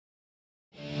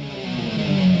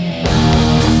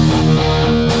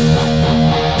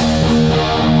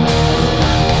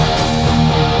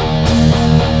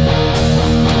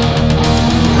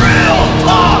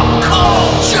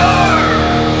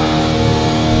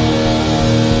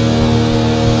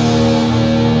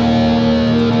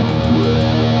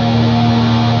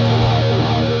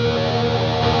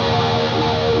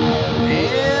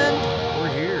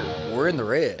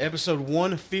episode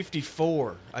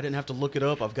 154. I didn't have to look it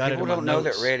up. I've got People it in my don't know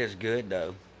notes. that red is good,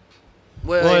 though.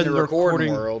 Well, in the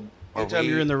recording world. Anytime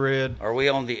you're in the red. Are we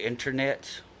on the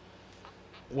internet?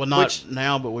 Well, not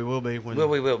now, but we will be. We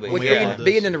will be.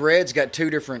 Being in the red's got two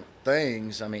different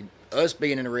things. I mean, us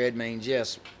being in the red means,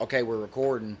 yes, okay, we're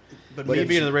recording. But me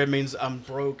being in the red means I'm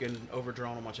broke and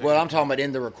overdrawn on my check. Well, I'm talking about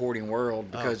in the recording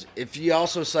world, because if you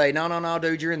also say, no,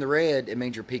 dude, you're in the red, it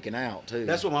means you're peeking out, too.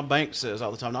 That's what my bank says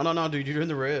all the time. No, dude, you're in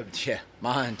the red. Yeah,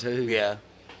 mine, too. Yeah.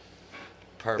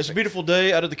 Perfect. It's a beautiful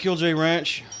day out at the Killjay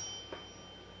Ranch.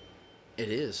 It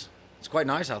is. It's quite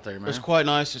nice out there, man. It's quite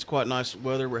nice. It's quite nice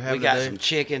weather we're having today. We got some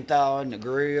chicken thawing the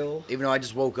grill. Even though I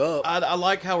just woke up. I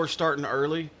like how we're starting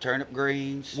early. Turnip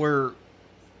greens.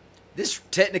 This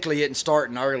technically isn't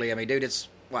starting early. I mean, dude, it's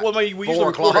what, well, I mean, we 4 usually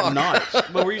record o'clock? at night.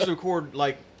 But we usually record,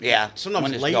 like, sometimes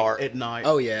when it's late dark. at night.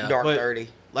 Oh, yeah. Dark But, 30.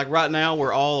 Like, right now,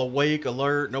 we're all awake,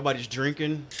 alert. Nobody's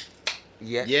drinking.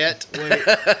 Yet.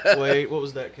 Wait, what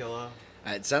was that, Kelly?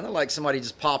 It sounded like somebody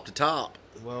just popped a top.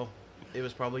 Well, it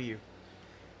was probably you.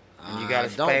 And you got a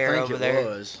spare I don't over think it there?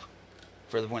 was.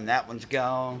 For when that one's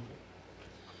gone.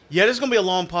 Yeah, this is going to be a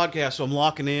long podcast, so I'm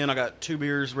locking in. I got 2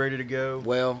 beers ready to go.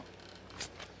 Well,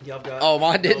 Y'all got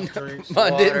mine didn't. drinks,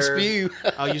 Mine water. didn't spew.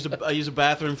 I used a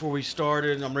bathroom before we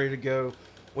started, and I'm ready to go.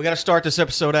 We got to start this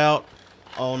episode out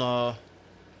on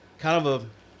kind of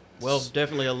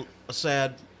definitely a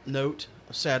sad note,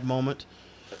 a sad moment.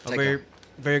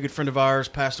 Very good friend of ours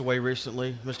passed away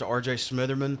recently, Mr. R.J.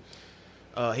 Smitherman.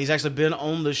 He's actually been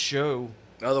on the show.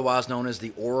 Otherwise known as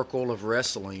the Oracle of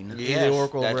Wrestling. Yes, the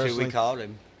Oracle of that's who Wrestling. we called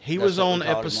him. He That's was what on we called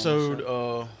him on the episode...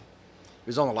 show. He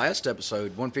was on the last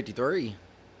episode, 153.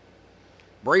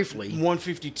 Briefly.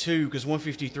 152, because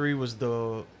 153 was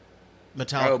the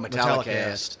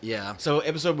Metallicast. Yeah. So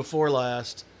episode before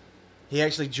last, he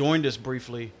actually joined us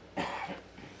briefly.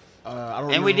 I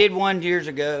don't And we did one years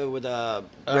ago with a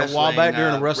while back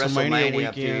during a WrestleMania a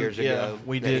weekend. few years ago.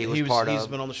 We that did. He's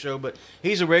been on the show, but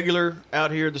he's a regular out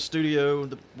here at the studio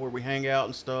where we hang out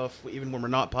and stuff, even when we're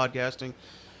not podcasting.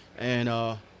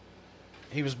 And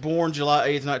he was born July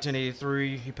 8th,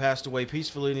 1983. He passed away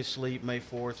peacefully in his sleep May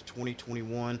 4th,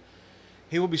 2021.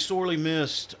 He will be sorely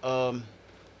missed. Of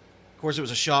course, it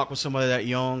was a shock when somebody that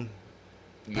young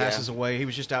passes away. He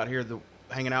was just out here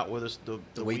hanging out with us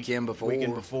the weekend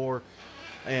before.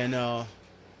 And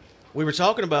we were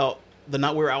talking about the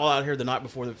night. We were all out here the night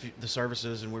before the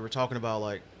services, and we were talking about,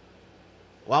 like,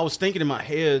 well, I was thinking in my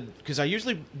head, because I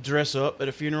usually dress up at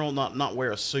a funeral, not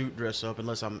wear a suit, dress up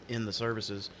unless I'm in the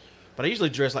services. But I usually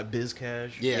dress like biz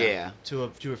cash. Yeah. To a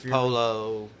funeral.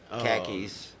 Polo,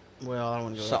 khakis. Well, I don't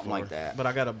want to go something that far. like that. But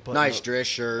I got a nice dress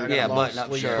shirt. Yeah,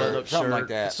 button-up shirt. Something like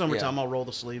that. It's summertime, I'll roll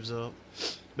the sleeves up.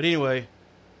 But anyway,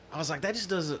 I was like, that just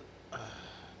doesn't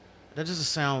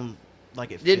sound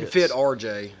like it Didn't fits. fit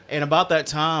RJ. And about that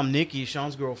time, Nikki,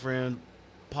 Sean's girlfriend,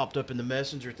 popped up in the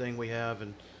messenger thing we have,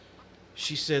 and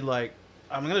she said, like,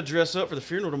 I'm going to dress up for the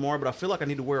funeral tomorrow, but I feel like I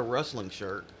need to wear a wrestling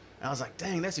shirt. And I was like,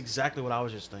 dang, that's exactly what I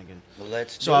was just thinking. Well,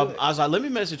 let's do it. I was like, let me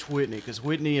message Whitney, because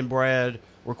Whitney and Brad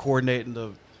were coordinating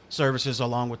the services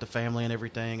along with the family and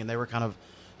everything, and they were kind of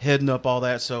heading up all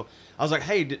that. So I was like,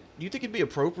 hey, do you think it'd be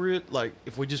appropriate, like,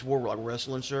 if we just wore, like,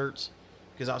 wrestling shirts?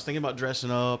 Because I was thinking about dressing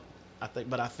up. I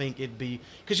think it'd be,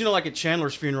 because, you know, like at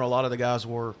Chandler's funeral, a lot of the guys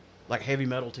wore, like, heavy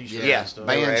metal T-shirts and stuff.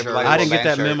 Band shirts. I didn't get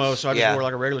that Band memo, shirts. so I just wore,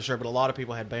 like, a regular shirt, but a lot of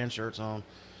people had band shirts on.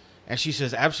 And she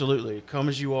says, absolutely, come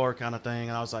as you are kind of thing.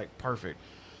 And I was like, perfect.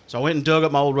 So I went and dug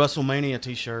up my old WrestleMania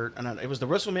T-shirt, and it was the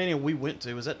WrestleMania we went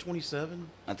to. Was that 27?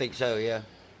 I think so, yeah.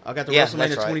 I got the Yeah, WrestleMania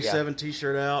that's right, 27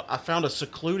 T-shirt out. I found a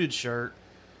secluded shirt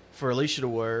for Alicia to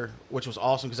wear, which was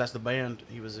awesome because that's the band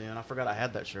he was in. I forgot I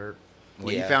had that shirt.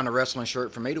 Well, you found a wrestling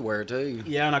shirt for me to wear, too.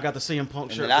 Yeah, and I got the CM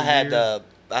Punk And shirt. then I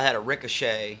from had a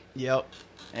Ricochet Yep.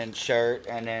 and shirt,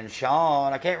 and then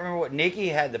Sean, I can't remember what Nikki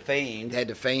had, the Fiend. Had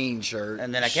the Fiend shirt.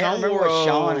 And then I can't remember what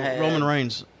Sean had. Roman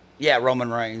Reigns. Yeah, Roman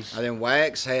Reigns. And then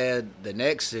Wax had the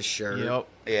Nexus shirt. Yep.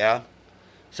 Yeah.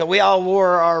 So we all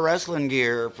wore our wrestling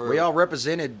gear for. We all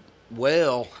represented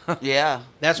well. Yeah.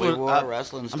 That's we what wore our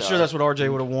wrestling stuff. I'm sure that's what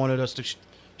RJ would have wanted us to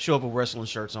show up with wrestling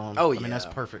shirts on. Oh, I mean, yeah. that's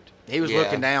perfect. He was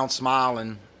looking down,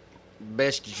 smiling,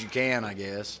 best as you can, I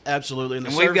guess. Absolutely. And the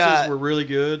And we've services got- were really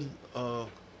good.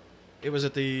 It was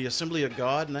at the Assembly of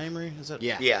God in Amory. Is that?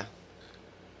 Yeah. Yeah.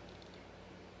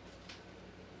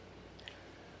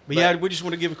 But yeah, we just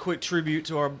want to give a quick tribute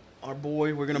to our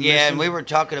boy. We're gonna miss Yeah, him. and we were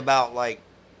talking about, like,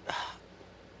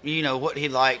 you know, what he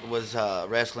liked was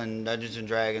wrestling, Dungeons and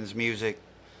Dragons, music,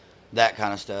 that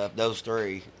kind of stuff. Those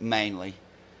three, mainly.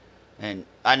 And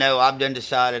I know I've done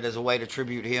decided as a way to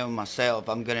tribute him myself,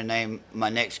 I'm going to name my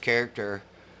next character.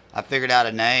 I figured out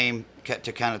a name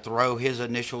to kind of throw his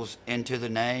initials into the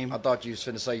name. I thought you was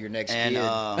finna say your next And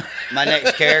kid. my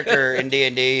next character in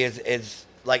D&D is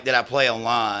like that I play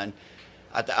online.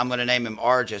 I'm going to name him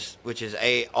Arjus, which is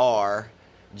ARJUS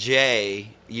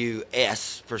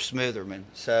for Smitherman.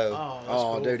 So that's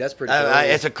oh, cool. dude, that's pretty cool.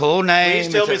 it's a cool name.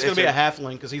 Please tell me it's going to be a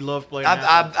halfling because he loved playing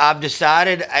halfling. I've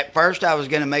decided at first I was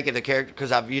going to make it a character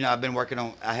because I've been working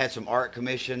on. I had some art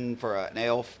commission for an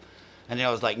elf, and then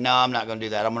I was like, no, I'm not going to do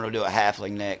that. I'm going to do a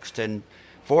halfling next, and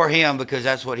for him because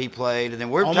that's what he played. And then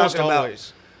we're Almost talking always.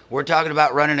 about we're talking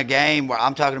about running a game. Where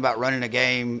I'm talking about running a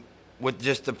game with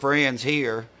just the friends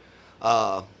here,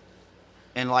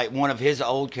 and like one of his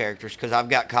old characters because I've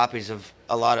got copies of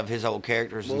a lot of his old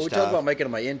characters well, and we stuff. talked about making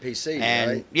them an NPC,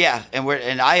 And right? yeah,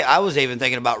 and I was even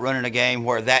thinking about running a game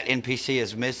where that NPC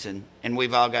is missing, and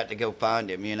we've all got to go find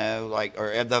him.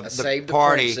 Or the Save the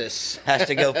party princess. has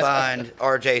to go find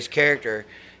RJ's character.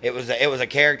 It was a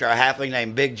character, a halfling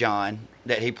named Big John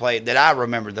that he played that I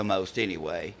remember the most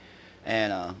anyway,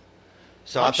 and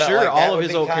so I'm I felt sure like that all of would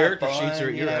his be old kinda character fun, sheets are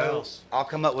at you your know. house. I'll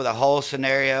come up with a whole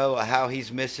scenario of how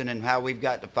he's missing and how we've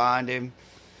got to find him,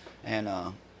 and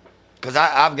because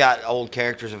I've got old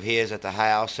characters of his at the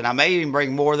house, and I may even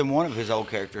bring more than one of his old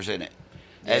characters in it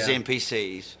as Yeah.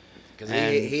 NPCs. Because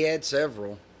And, he had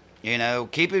several.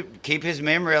 keep his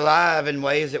memory alive in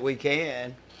ways that we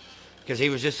can, because he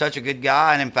was just such a good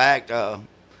guy. And in fact,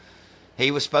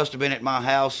 he was supposed to have been at my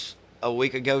house a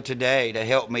week ago today to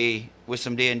help me with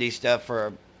some D&D stuff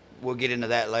we'll get into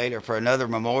that later, for another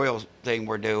memorial thing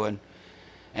we're doing.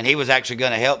 And he was actually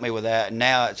going to help me with that, and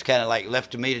now it's kind of like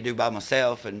left to me to do by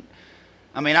myself. And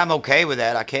I mean, I'm okay with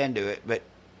that. I can do it, but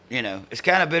it's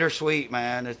kind of bittersweet,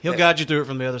 man. He'll guide you through it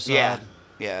from the other side.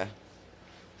 Yeah.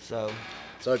 So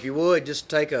So if you would, just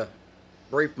take a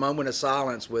brief moment of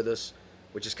silence with us,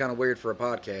 which is kind of weird for a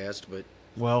podcast, but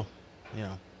Well,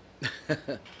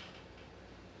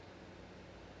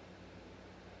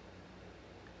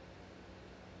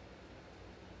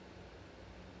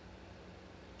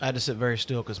 I had to sit very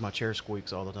still because my chair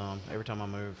squeaks all the time, every time I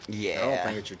move. yeah. I don't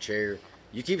think it's your chair.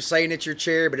 You keep saying it's your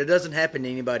chair, but it doesn't happen to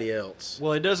anybody else.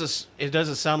 Well, it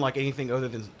doesn't sound like anything other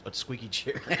than a squeaky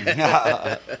chair.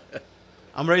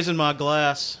 I'm raising my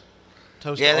glass.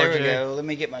 Toast Yeah, to there RJ. we go. Let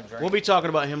me get my drink. We'll be talking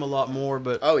about him a lot more,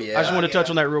 but Oh, yeah. I just want to touch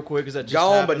Yeah. on that real quick because that just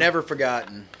Gone but happened. never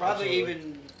forgotten. Probably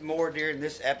even more during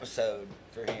this episode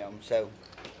for him. So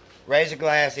raise a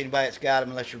glass, anybody that's got them,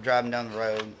 unless you're driving down the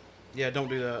road. Yeah, don't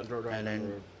do that. Don't drive And down the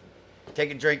then road.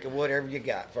 take a drink of whatever you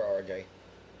got for RJ.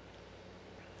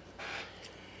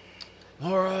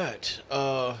 All right.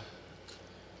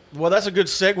 Well, that's a good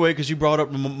segue because you brought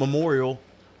up Memorial.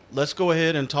 Let's go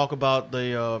ahead and talk about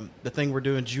the thing we're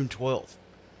doing June 12th.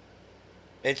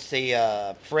 It's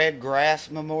the Fred Grass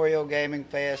Memorial Gaming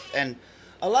Fest, and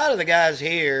a lot of the guys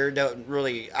here don't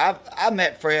really. I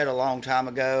met Fred a long time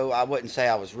ago. I wouldn't say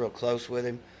I was real close with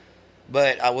him,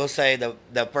 but I will say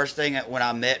the first thing when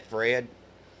I met Fred,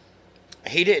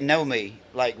 he didn't know me.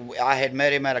 Like, I had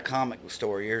met him at a comic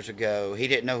store years ago. He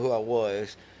didn't know who I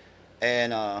was,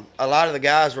 and a lot of the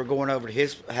guys were going over to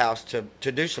his house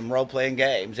to do some role playing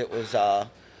games. It was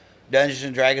Dungeons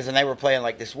and Dragons, and they were playing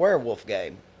like this werewolf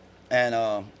game. And,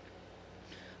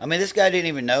 I mean, this guy didn't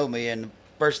even know me, and the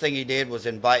first thing he did was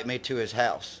invite me to his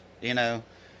house, to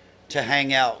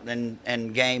hang out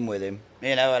and game with him,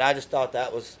 and I just thought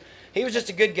he was just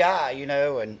a good guy,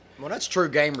 and, Well, that's true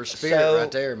gamer spirit So,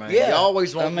 right there, man. yeah, You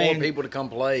always want I mean- more people to come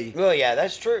play. well, yeah,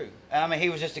 that's true. I mean, he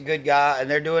was just a good guy, and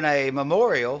they're doing a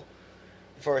memorial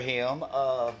for him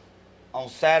on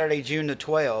Saturday, June the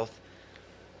 12th.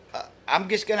 I'm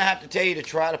just going to have to tell you to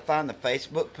try to find the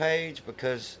Facebook page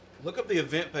because, Look up the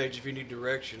event page if you need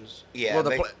directions. yeah, Well, the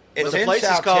but pla- it's the in place is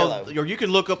South called, Tillow. or you can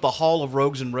look up the Hall of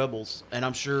Rogues and Rebels, and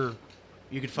I'm sure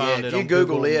you could Yeah, find it if you on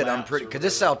Google it, I'm Maps pretty or because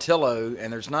it's whatever. Saltillo,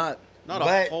 and there's not. Not a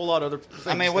But- whole lot of other things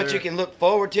I mean, what there. you can look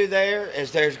forward to there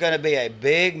is there's going to be a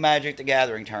big Magic the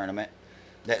Gathering tournament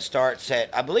that starts at,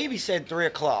 I believe he said 3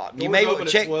 o'clock. You Doors may open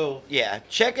at check, 12. yeah,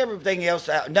 check everything else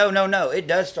out. No, it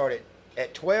does start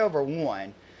at 12 or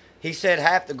 1. He said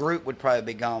half the group would probably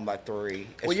be gone by 3.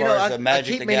 As Well, far as I the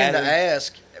Magic keep the meaning to Gathering.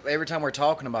 ask every time we're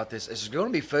talking about this: is there going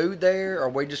to be food there, or are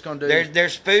we just going to do?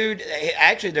 There's food.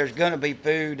 Actually, there's going to be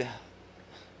food.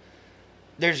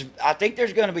 I think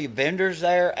there's going to be vendors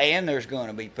there, and there's going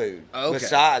to be food Okay.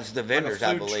 besides the Like vendors, a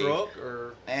I food believe. truck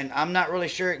or And I'm not really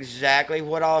sure exactly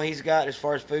what all he's got as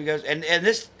far as food goes. And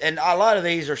a lot of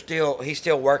these are he's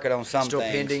still working on some still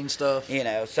things. pending stuff?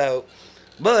 So,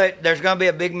 but there's going to be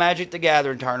a big Magic the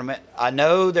Gathering tournament. I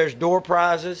know there's door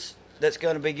prizes that's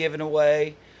going to be given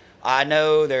away. I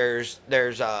know there's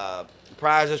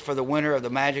prizes for the winner of the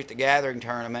Magic the Gathering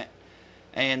tournament.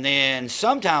 And then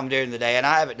sometime during the day, and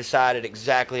I haven't decided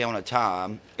exactly on a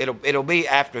time. It'll be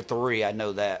after 3. I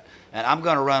know that, and I'm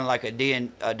gonna run like a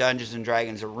Dungeons and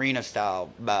Dragons arena style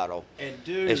battle. And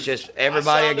dude, It's just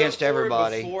everybody I signed against up for it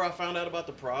everybody. Before I found out about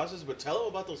the prizes, but tell them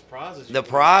about those prizes. The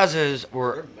prizes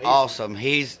were They're amazing. awesome.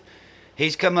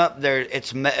 He's come up there.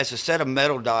 It's a set of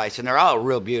metal dice, and they're all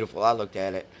real beautiful. I looked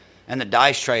at it, and the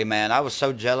dice tray, man. I was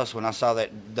so jealous when I saw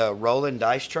the rolling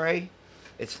dice tray.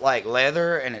 It's like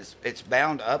leather, and it's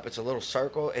bound up. It's a little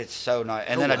circle. It's so nice.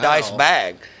 And then a dice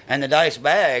bag. And the dice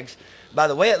bags, by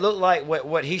the way, it looked like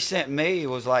what he sent me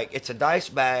was like, it's a dice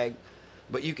bag,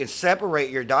 but you can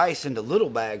separate your dice into little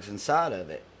bags inside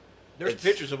of it. There's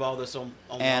pictures of all this on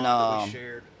And, that we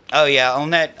shared. Oh yeah,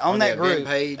 on that the group event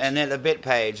page? and then the event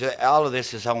page, all of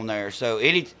this is on there. So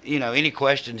any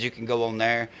questions you can go on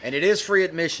there. And it is free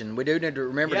admission. We do need to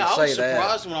remember Yeah, to I say was that.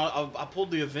 surprised when I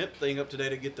pulled the event thing up today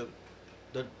to get the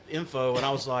info, and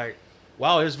I was like,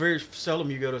 wow, it's very seldom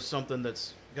you go to something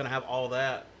that's going to have all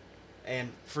that and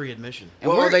free admission. And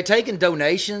Well, are they taking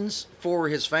donations for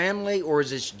his family, or is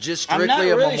this just I'm strictly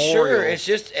not a really memorial? sure. It's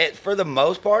just for the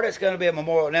most part, it's going to be a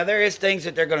memorial. Now there is things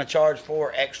that they're going to charge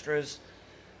for extras,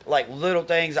 like little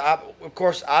things. Of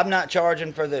course, I'm not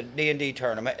charging for the D&D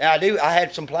tournament. And I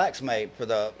had some plaques made for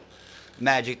the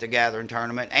Magic the Gathering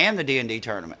tournament and the D&D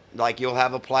tournament. Like you'll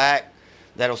have a plaque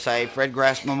that'll say Fred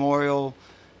Grass Memorial,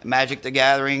 Magic the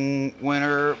Gathering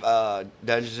winner,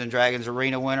 Dungeons and Dragons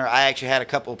Arena winner. I actually had a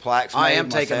couple of plaques made I am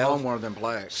taking myself. home one of them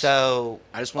plaques. So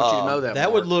I just want you to know that.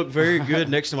 That would Mark. look very good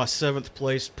next to my 7th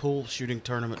place pool shooting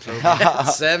tournament trophy.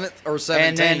 7th or 17th.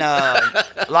 And then,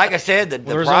 like I said, the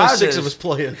Well, there's only 6 of us prizes,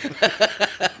 playing.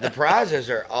 the prizes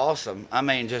are awesome. I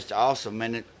mean, just awesome.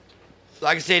 And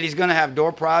like I said, he's going to have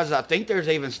door prizes. I think there's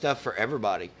even stuff for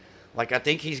everybody. Like I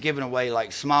think he's giving away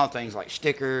like small things like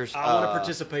stickers. I want a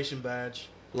participation badge.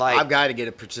 Like I've got to get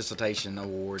a participation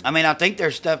award. I mean, I think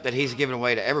there's stuff that he's giving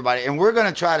away to everybody, and we're going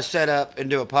to try to set up and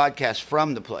do a podcast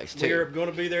from the place too. We're going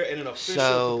to be there in an official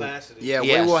So, capacity. Yeah,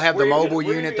 Yes. we will have the We're mobile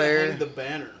even unit gonna there. hang the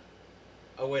banner.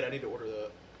 Oh wait, I need to order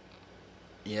that.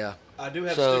 Yeah. I do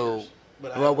have So- stickers.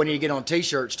 But Well, when you get on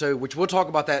T-shirts too, which we'll talk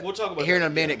about that We'll talk about here in that, a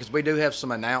minute yeah. because we do have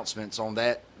some announcements on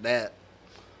that. we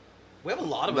have a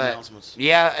lot of But, announcements.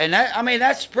 yeah, and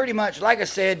that's pretty much, like I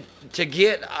said, to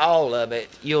get all of it,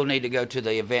 you'll need to go to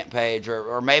the event page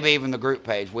or maybe even the group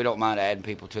page. We don't mind adding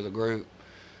people to the group,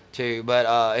 too.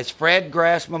 But it's Fred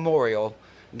Grass Memorial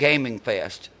Gaming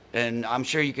Fest. And I'm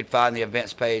sure you could find the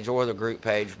events page or the group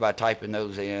page by typing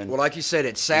those in. Well, like you said,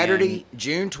 it's Saturday,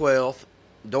 June 12th.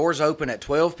 Doors open at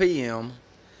 12 p.m.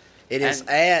 It is And-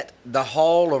 at the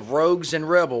Hall of Rogues and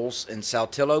Rebels in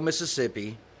Saltillo,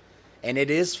 Mississippi, and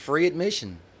it is free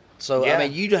admission. So Yeah. I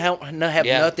mean, you don't have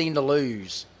Yeah. nothing to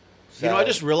lose. You know, I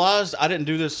just realized I didn't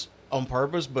do this on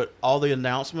purpose, but all the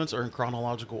announcements are in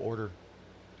chronological order.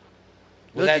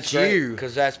 Look at you.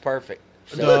 Because that's perfect.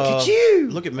 So- Look at you.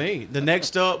 Look at me. The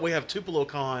next up, we have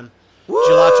TupeloCon, Woo!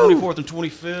 July 24th and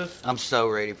 25th. I'm so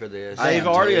ready for this. I They've am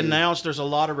already too. announced there's a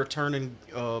lot of returning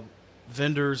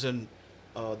vendors and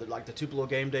like the Tupelo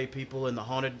Game Day people in the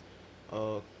Haunted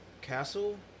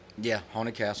Castle. Yeah,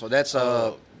 Haunted Castle. That's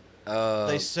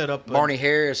They set up Barney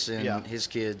Harris and yeah. his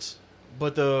kids.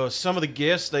 But some of the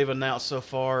guests they've announced so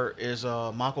far is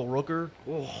Michael Rooker.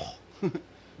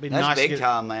 Be That's nice to big get-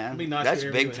 time, man. it'd be nice That's to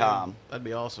get big interview him. time. That'd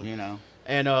be awesome. You know.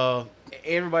 And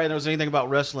everybody that knows anything about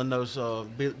wrestling knows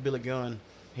Billy Gunn.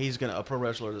 He's a pro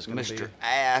wrestler that's going to be. Mr.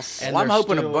 Ass. And Well, I'm they're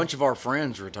hoping still- a bunch of our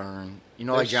friends return. You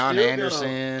know, They're like John still Anderson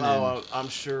and I'm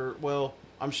sure. Well,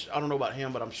 I don't know about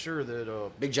him, but I'm sure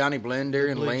that Big Johnny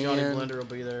Blender and Johnny Lynn. Blender will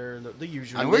be there. And the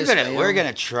usual. And I we're miss gonna them. we're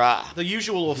gonna try. the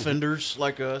usual offenders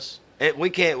like us. We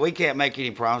can't make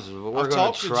any promises, but we're I've gonna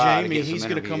talked to try. Jamie. To get He's some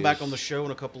going to come back on the interviews. show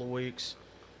in a couple of weeks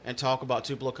and talk about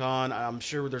TupeloCon. I'm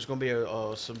sure there's going to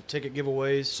be some ticket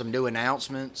giveaways. Some new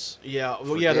announcements. Yeah,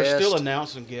 well, for yeah, they're still guests.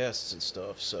 announcing guests and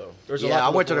stuff. So there's a lot. Yeah, I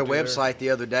look went to their forward there. website the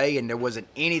other day and there wasn't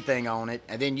anything on it.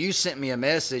 And then you sent me a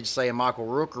message saying Michael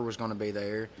Rooker was going to be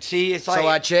there. See, it's like So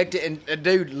I checked it, and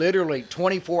dude, literally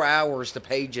 24 hours the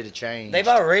page had changed. they've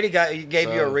already gave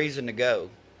you a So- reason to go,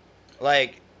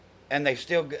 and they've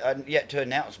still yet to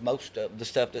announce most of the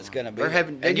stuff that's going to be. They're there.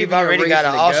 having, they And give you've you a already got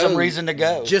an reason to awesome go reason to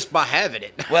go. just by having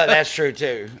it. Well, that's true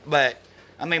too. But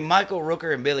I mean, Michael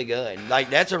Rooker and Billy Gunn,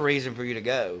 that's a reason for you to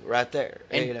go right there.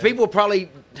 And you know? people probably,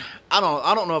 I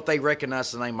don't know if they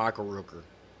recognize the name Michael Rooker.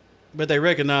 But they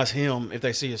recognize him if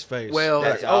they see his face. Well,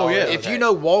 That's oh all yeah, it if is. you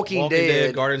know Walking,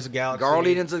 Dead, Guardians of the Galaxy,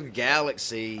 Guardians of the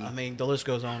Galaxy, I mean, the list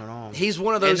goes on and on. he's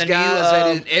one of In those the guys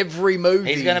new, that in every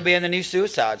movie. he's going to be in the new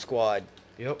Suicide Squad.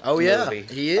 Yep. Oh yeah, movie.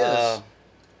 he is.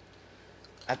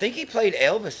 I think he played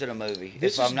Elvis in a movie.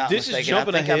 This if I'm not this mistaken, is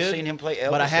jumping I think ahead. I've seen him play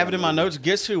Elvis. But I have it a in my movie. notes.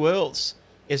 Guess who else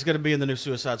is going to be in the new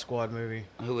Suicide Squad movie?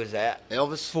 Who is that?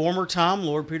 Elvis. Former Time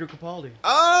Lord Peter Capaldi.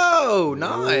 Oh,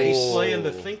 nice. He's playing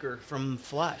the Thinker from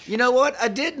Flash. You know what? I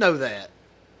did know that.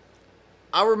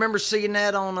 I remember seeing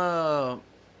that on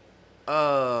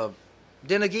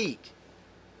Den of Geek.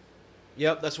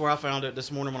 Yep, that's where I found it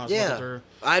this morning when I was looking Yeah, through.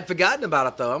 I had forgotten about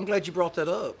it though. I'm glad you brought that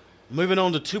up. Moving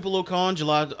on to Tupelo Con,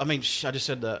 I just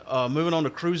said that. Moving on to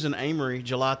Cruising Amory,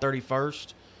 July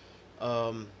 31st.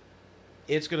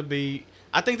 It's going to be,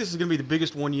 I think this is going to be the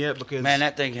biggest one yet because Man,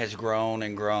 that thing has grown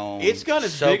and grown. it's got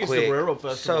as so big quick. as the Railroad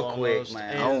Festival So quick, almost.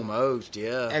 man. And, Almost,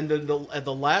 yeah. and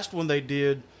the last one they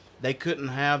did, they couldn't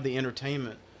have the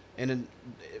entertainment. And then,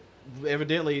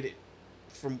 evidently,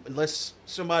 unless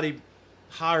somebody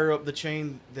higher up the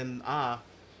chain than I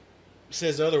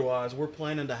says otherwise, we're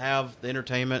planning to have the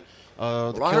entertainment.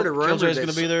 Well, I heard a rumor Killjay's going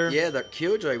to be there. Yeah, that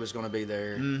Killjay was going to be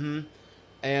there. Mm-hmm.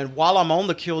 And while I'm on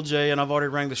the Killjay, and I've already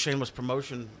rang the shameless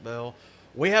promotion bell,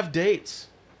 we have dates.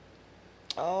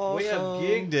 Oh, We have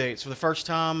gig dates for the first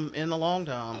time in a long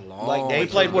time. Like We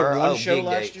dates played, with her? one Oh, show gig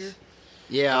last dates. year?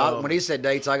 Yeah, when he said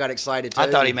dates, I got excited too.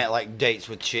 I thought he meant like dates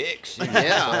with chicks. You know?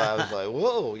 Yeah. So I was like,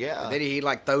 whoa, yeah. And then he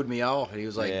like throwed me off. He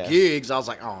was like, Yeah. gigs. I was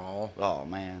like, oh. Oh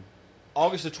man.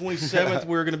 August the 27th,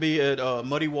 we're going to be at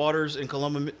Muddy Waters in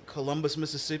Columbus,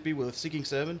 Mississippi with Seeking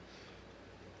Seven.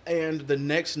 And the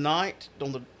next night,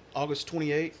 on the August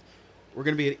 28th, we're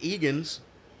going to be at Egan's,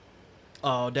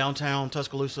 downtown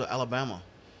Tuscaloosa, Alabama.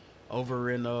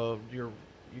 Over in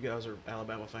you guys are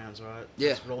Alabama fans, right?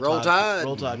 Yeah, It's Roll Tide.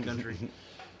 Roll Tide country.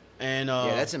 And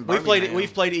Yeah, that's in we've Birmingham.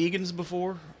 played Egan's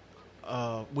before.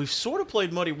 We've sort of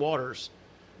played Muddy Waters.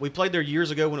 We played there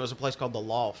years ago when it was a place called The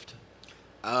Loft.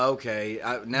 Okay.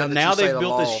 But now they've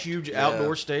built this huge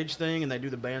outdoor stage thing, and they do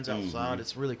the bands outside.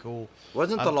 It's really cool.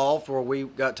 Wasn't the I've- loft where we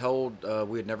got told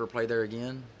we'd never play there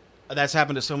again? That's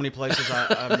happened at so many places. I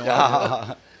have no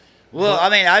idea. Well, I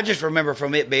mean, I just remember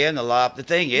from it being the Loft. The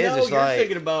thing is, No, it's you're like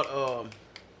thinking about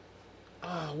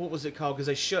what was it called? Because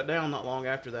they shut down not long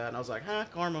after that, and I was like,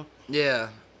 Karma. Yeah.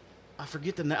 I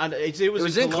forget the name. It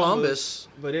was in Columbus.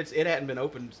 but it hadn't been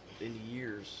opened in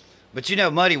years. But you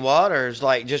know, Muddy Waters,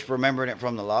 like just remembering it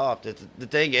from the Loft. The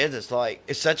thing is, it's like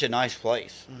it's such a nice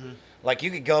place. Mm-hmm. Like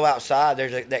you could go outside.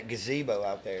 There's that gazebo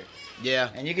out there, Yeah.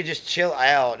 and you could just chill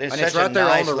out. It's And such it's right a there on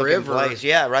nice the looking river. place.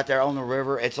 Yeah, right there on the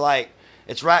river. It's right.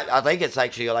 I think it's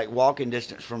actually like walking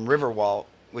distance from Riverwalk,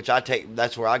 which I take.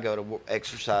 That's where I go to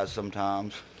exercise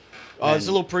sometimes. It's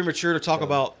a little premature to talk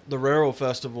about the Railroad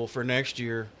Festival for next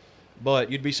year, but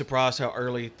you'd be surprised how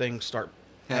early things start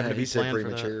having to be he said planned for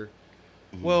premature. that.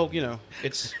 Well,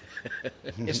 it's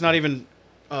not even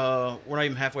we're not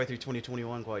even halfway through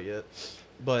 2021 quite yet,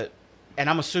 and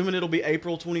I'm assuming it'll be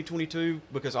April 2022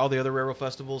 because all the other railroad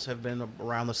festivals have been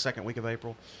around the second week of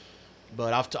April.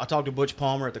 But I talked to Butch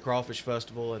Palmer at the Crawfish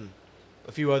Festival and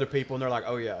a few other people, and they're like,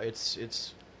 "Oh yeah, it's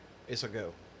a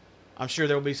go." I'm sure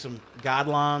there'll be some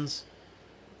guidelines.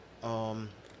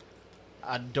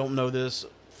 I don't know this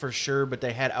for sure, but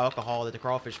they had alcohol at the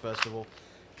Crawfish Festival.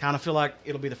 Kind of feel like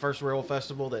it'll be the first railroad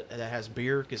festival that has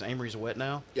beer because Amory's wet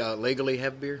now. Legally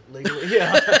have beer? Legally,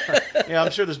 yeah, yeah.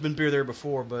 I'm sure there's been beer there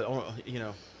before, but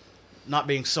not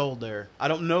being sold there. I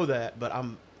don't know that, but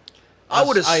I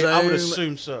would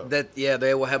assume so. That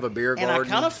they will have a beer And garden. I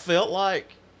kind of felt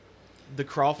like the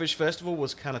Crawfish Festival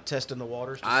was kind of testing the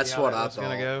waters. That's what I was going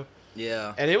to thought. go.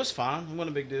 Yeah. And it was fine. It wasn't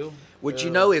a big deal. Would you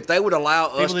know if they would allow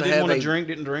us People that to didn't have want a to drink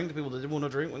didn't drink. The people that didn't want to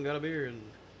drink went and got a beer. And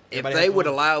if everybody they had would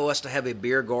fun. allow us to have a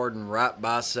beer garden right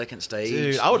by Second Stage,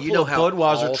 Dude, I would you pull know a how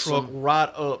Budweiser awesome. truck right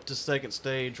up to Second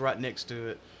Stage, right next to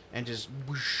it, and just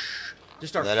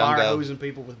start Let 'em fire go. hosing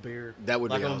people with beer. That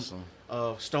would be on,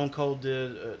 awesome. Stone Cold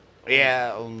did.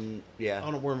 Yeah, I yeah.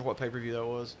 don't remember what pay-per-view that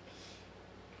was.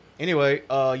 Anyway,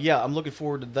 I'm looking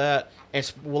forward to that. And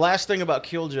last thing about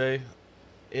Killjay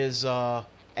is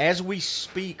as we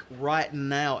speak right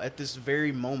now at this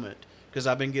very moment, because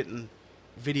I've been getting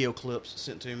video clips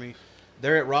sent to me,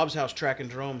 they're at Rob's house tracking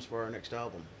drums for our next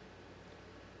album.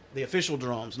 The official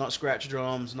drums, not scratch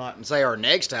drums, not And say our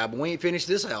next album. We ain't finished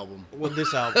this album. with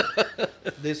this album.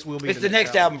 This will be It's the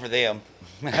next album for them.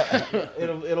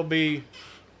 It'll be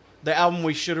the album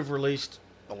we should have released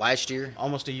Last year.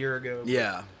 almost a year ago.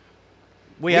 Yeah.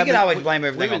 We can haven't- always we- blame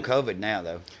everything we've on been- COVID now,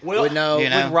 though. Well, We know. You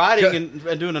know? with writing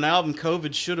and doing an album,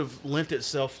 COVID should have lent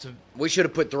itself to We should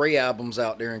have put 3 albums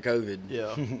out during COVID.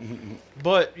 yeah.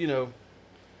 But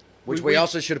Which we- we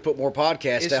also should have put more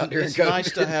podcasts out during it's COVID.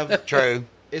 nice to have True.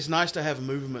 it's nice to have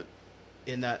movement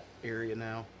in that area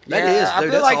now. That Yeah, is, I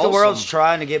dude, feel that's like the world's awesome.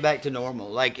 trying to get back to normal.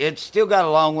 Like it's still got a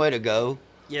long way to go.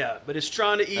 Yeah, but it's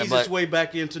trying to ease But- its way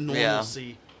back into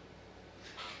normalcy.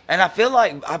 And I feel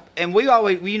like, and we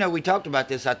always, we talked about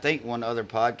this, I think, one other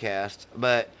podcast,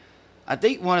 but I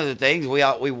think one of the things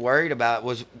we worried about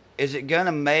was, is it going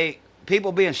to make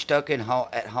people being stuck at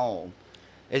home,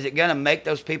 is it going to make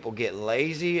those people get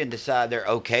lazy and decide they're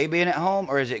okay being at home,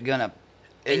 or is it going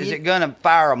to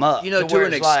fire them up? You know, to where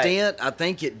an it's like- extent, I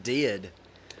think it did.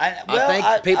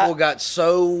 I think people got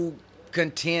so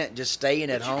content just staying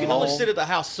at But home. you can only sit at the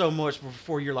house so much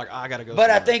before you're like, I gotta go. But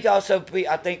I somewhere. think also,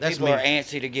 That's That's people me. are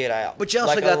antsy to get out. But you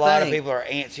also like got a lot think, of people are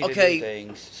antsy to okay, do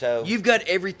things. So You've got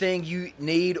everything you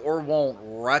need or want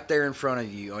right there in front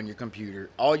of you on your computer.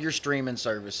 All your streaming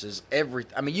services,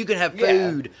 everything. I mean, you can have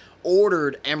food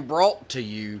ordered and brought to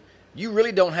you. You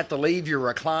really don't have to leave your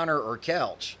recliner or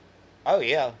couch. oh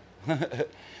yeah.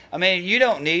 I mean, you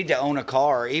don't need to own a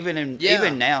car, even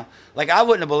now. Like I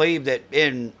wouldn't have believed that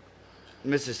in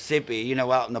Mississippi,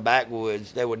 out in the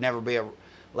backwoods, there would never be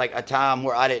a time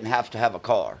where I didn't have to have a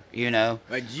car, But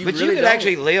you really could don't.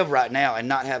 actually live right now and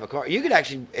not have a car. You could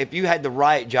actually, if you had the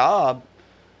right job,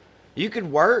 you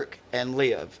could work and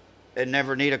live and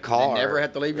never need a car. never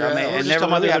have to leave your I mean, house. We were and just never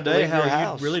talking about really the have other to day leave your how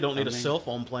house. you really don't need I a mean, cell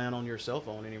phone plan on your cell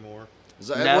phone anymore.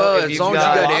 No, well, if as you've long as you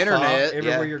got got Wi-Fi, internet.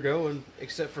 Everywhere yeah. you're going,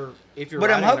 except for if you're. But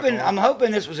I'm riding in a hoping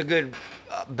car. this was a good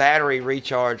battery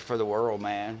recharge for the world,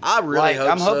 man. I really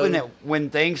hope I'm hoping so. that when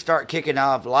things start kicking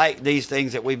off, like these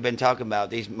things that we've been talking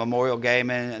about, these Memorial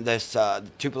Gaming, this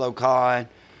Tupelo Con,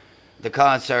 the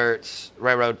concerts,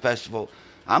 Railroad Festival,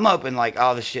 I'm hoping like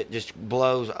all the shit just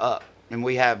blows up and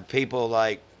we have people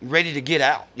like ready to get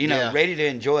out, Yeah. ready to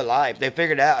enjoy life. They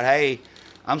figured out, hey,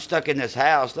 I'm stuck in this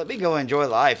house. Let me go enjoy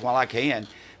life while I can.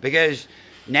 Because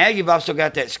now you've also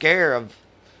got that scare of,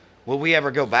 will we ever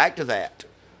go back to that?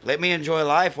 Let me enjoy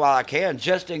life while I can,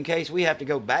 just in case we have to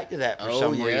go back to that for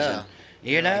some reason.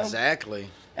 Exactly.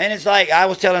 And it's like I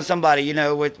was telling somebody,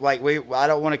 with like I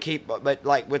don't want to keep, but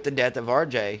like with the death of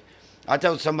RJ, I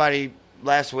told somebody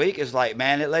last week, it's like,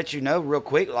 man, it lets you know real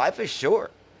quick, life is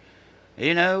short.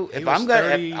 If was I'm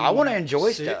gonna, I want to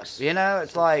enjoy 36. stuff.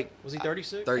 It's like Was he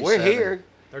 36? 30. we're 37. here.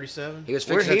 He 37. was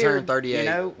We're fixing to here. turn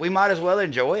 38. We might as well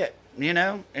enjoy it.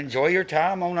 Enjoy your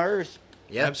time on Earth.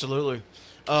 Yep. Absolutely.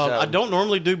 So- I don't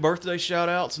normally do birthday shout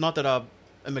outs. Not that I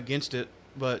am against it,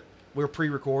 but we're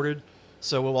pre-recorded,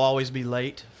 so we'll always be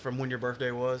late from when your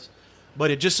birthday was.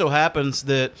 But it just so happens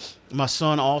that my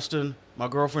son Austin, my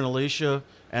girlfriend Alicia,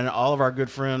 and all of our good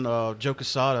friend Joe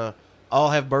Casada all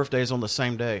have birthdays on the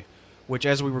same day, which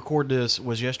as we record this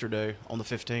was yesterday on the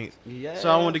 15th. Yeah. So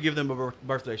I wanted to give them a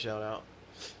birthday shout out.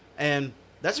 And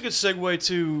that's a good segue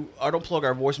to, I don't plug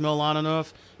our voicemail line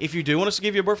enough. If you do want us to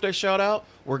give you a birthday shout out,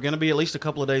 we're going to be at least a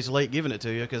couple of days late giving it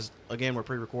to you because, again, we're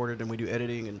pre-recorded and we do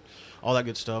editing and all that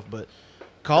good stuff. But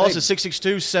call us at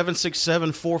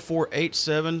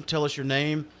 662-767-4487. Tell us your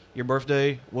name, your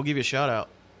birthday. We'll give you a shout out.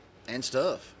 And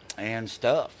stuff. And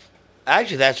stuff.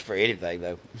 Actually, that's for anything,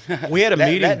 though. We had a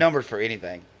meeting. That number's for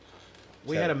anything.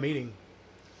 We So- had a meeting.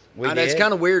 We I know, it's did.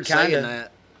 kind of weird saying Kinda.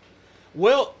 that.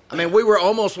 Well, I mean, we were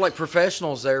almost like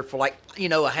professionals there for like,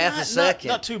 a half a second.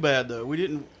 Not too bad, though. We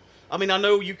didn't. I mean, I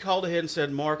know you called ahead and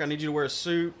said, Mark, I need you to wear a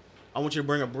suit. I want you to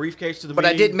bring a briefcase to the but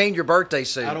meeting. I didn't mean your birthday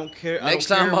suit. I don't care. Next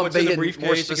I don't time care I'll what's be in the more briefcase.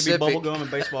 It could be specific. bubble gum and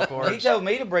baseball He cards. told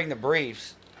me to bring the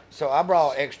briefs, so I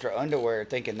brought extra underwear,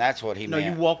 thinking that's what he No,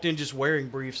 meant. you walked in just wearing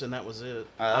briefs, and that was it.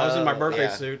 I was in my birthday yeah.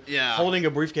 suit, Yeah. holding a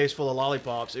briefcase full of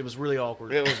lollipops. It was really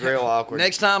awkward. It was real awkward.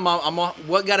 Next time,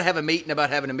 what got to have a meeting about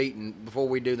having a meeting before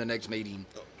we do the next meeting.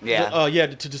 yeah. Yeah,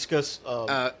 to discuss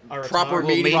our Proper attire.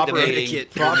 meeting meet the meeting.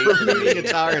 etiquette. proper meeting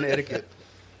attire and etiquette.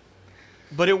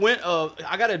 But it went.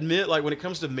 I gotta admit, like when it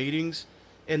comes to meetings,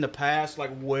 in the past,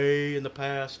 like way in the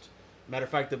past. Matter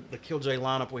of fact, the Killj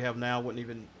lineup we have now wouldn't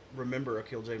even remember a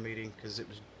Killj meeting because it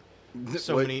was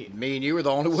so What, many. Me and you were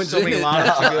the only ones so in many it.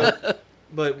 lineups ago.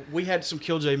 But we had some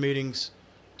Killj meetings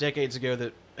decades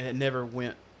ago and it never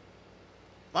went.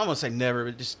 I'm gonna say never,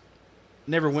 but just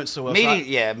never went so well. Meeting- So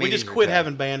yeah, we meetings just are quit tough.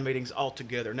 having band meetings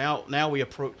altogether. Now we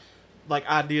approach like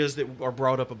ideas that are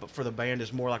brought up for the band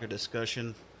is more like a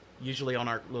discussion. Usually on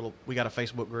our we got a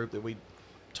Facebook group that we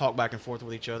talk back and forth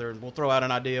with each other, and we'll throw out an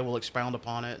idea, we'll expound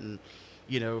upon it, and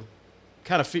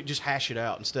kind of just hash it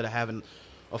out instead of having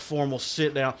a formal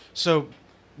sit down. So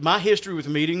my history with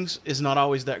meetings is not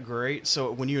always that great.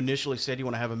 So when you initially said you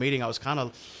want to have a meeting, I was kind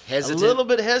of Hesitant. a little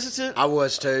bit hesitant. I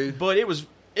was too. But it was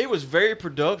very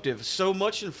productive. So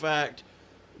much, in fact,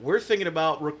 we're thinking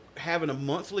about having a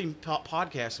monthly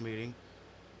podcast meeting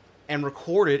and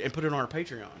record it and put it on our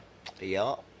Patreon.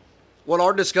 Yeah. Well,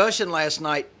 our discussion last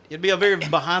night It'd be a very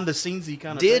behind the scenesy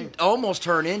kind of did thing. almost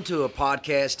turn into a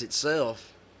podcast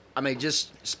itself. I mean,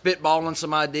 just spitballing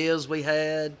some ideas we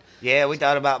had. Yeah, we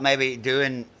thought about maybe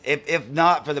doing, if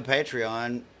not for the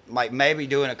Patreon, like maybe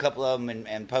doing a couple of them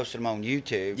and posting them on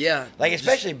YouTube. Yeah. Like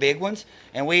especially big ones.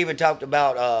 And we even talked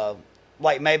about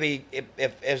like maybe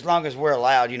if as long as we're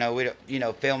allowed,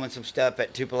 filming some stuff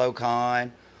at Tupelo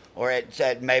Con or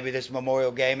at maybe this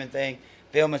Memorial Gaming thing,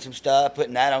 filming some stuff,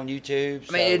 putting that on YouTube.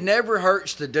 I mean, it never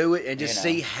hurts to do it and just You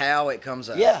know. see how it comes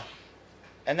out. Yeah.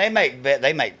 And they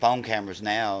make phone cameras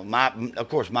now. Of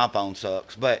course my phone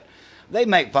sucks, but they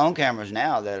make phone cameras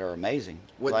now that are amazing.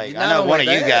 Well, Like not I know only one of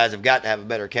you that- guys have got to have a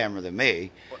better camera than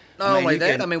me. Not only you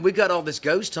that, can- I mean, we got all this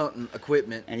ghost hunting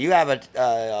equipment, And you have a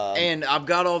and I've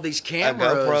got all these a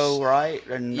cameras. GoPro, right?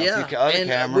 And Yeah, a few other and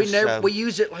cameras. so- we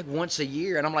use it like once a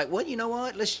year, and I'm like, well, you know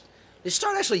what? Let's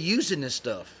start actually using this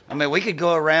stuff. I mean, we could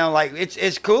go around like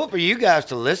it's cool for you guys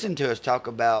to listen to us talk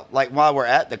about like while we're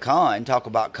at the con, talk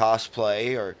about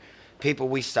cosplay or people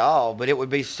we saw. But it would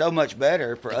be so much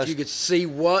better for us You could see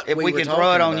what if we were can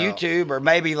throw it on talking about. YouTube or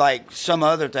maybe like some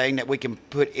other thing that we can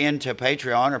put into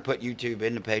Patreon or put YouTube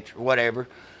into Patreon, whatever,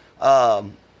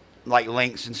 like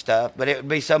links and stuff. But it would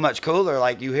be so much cooler.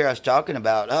 Like you hear us talking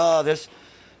about, oh,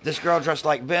 this girl dressed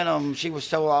like Venom, she was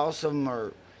so awesome,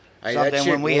 or Hey, that something.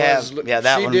 chick When we was- have, yeah,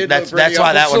 that she one. did That's look pretty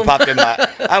why that one awesome. popped in my.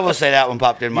 I will say that one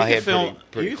popped in my You head. can film,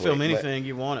 pretty you can film quick, but- anything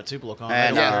you want at Tupelo Con.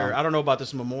 And, They don't care. I don't know about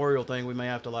this memorial thing. We may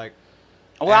have to like.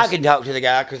 Well, I ask- can talk to the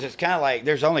guy because it's kind of like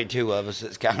there's only two of us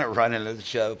that's kind of running the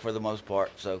show for the most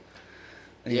part. So,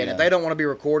 Yeah, you and know. if they don't want to be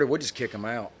recorded, we'll just kick them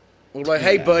out. We're like,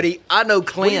 hey, Yeah. buddy, I know We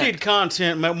Clint. need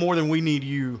content more than we need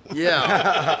you.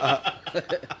 Yeah.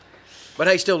 But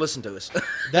hey, still listen to us.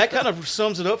 That kind of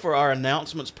sums it up for our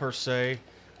announcements per se.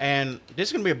 And this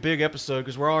is going to be a big episode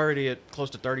because we're already at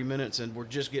close to 30 minutes and we're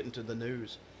just getting to the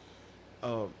news.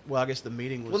 Well, I guess the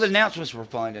meeting was. Well, the announcements were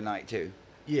fun tonight too.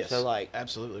 yes, so, like,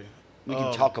 absolutely. We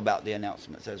can talk about the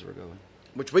announcements as we're going.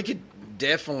 Which we could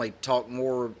definitely talk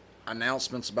more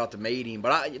announcements about the meeting.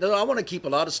 But I want to keep a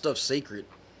lot of stuff secret.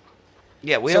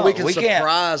 Yeah, we So don't, we can can't-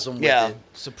 surprise them with Yeah, it.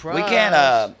 Surprise.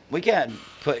 we can't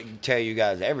tell you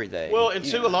guys everything. Well, and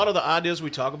you two, know. a lot of the ideas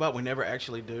we talk about, we never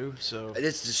actually do. So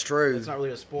It's just true. it's not really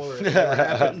a spoiler if it ever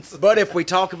happens. But if we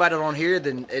talk about it on here,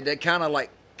 then it kind of like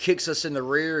kicks us in the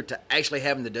rear to actually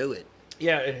having to do it.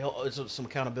 Yeah, it's some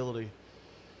accountability.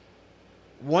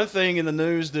 One thing in the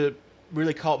news that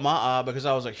really caught my eye because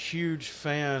I was a huge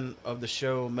fan of the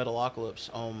show Metalocalypse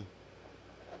on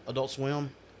Adult Swim.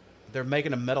 They're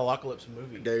making a Metalocalypse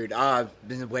movie. Dude, I've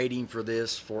been waiting for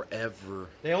this forever.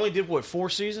 They only did, 4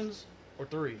 seasons? Or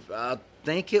 3? I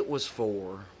think it was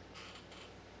 4.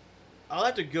 I'll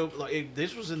have to go,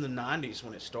 this was in the 90s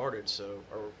when it started, so,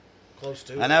 or close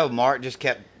to it. I know Mark just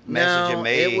kept messaging No,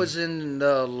 me. it was in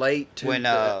the late when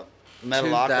Metalocalypse.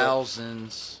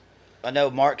 2000s. I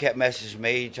know Mark kept messaging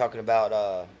me talking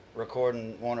about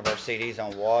recording one of our CDs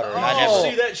on water. And I Oh, never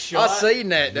see that shot? I seen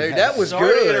that, dude. That was Sorry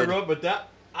to good. interrupt, but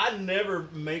I never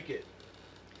make it.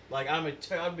 Like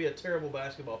I'd be a terrible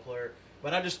basketball player,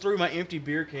 but I just threw my empty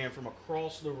beer can from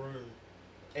across the room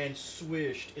and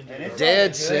swished into And the it's Dead not a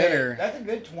good- center. That's a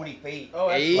good 20 feet.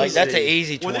 Oh, Easy. Like that's an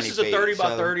easy 20 Well, this is a feet, 30 by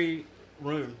so- 30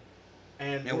 room,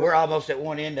 And we're almost at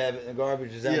one end of it, and the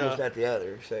garbage is almost Yeah. at the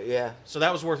other. So yeah, so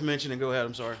that was worth mentioning. Go ahead.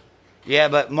 I'm sorry. yeah.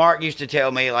 But Mark used to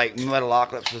tell me like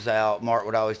Metalocalypse was out. Mark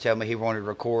would always tell me he wanted to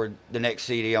record the next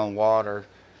CD on water.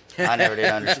 I never did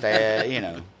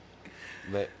understand,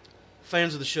 But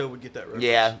Fans of the show would get that reference.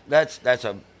 yeah, that's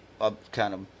a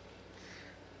kind of.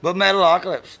 But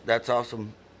Metalocalypse, that's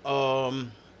awesome.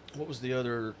 What was the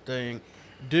other thing,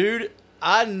 dude?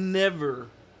 I never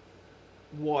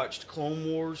watched Clone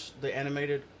Wars, the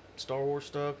animated Star Wars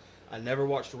stuff. I never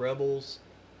watched Rebels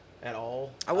at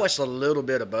all. I watched a little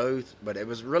bit of both, but it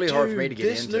was really hard for me to get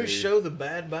this into. new show, The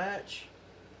Bad Batch,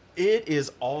 it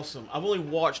is awesome. I've only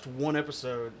watched one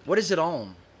episode, What is it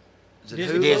on? Is it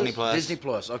Disney Hulu? Disney Plus. Disney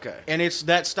Plus. Okay. and it's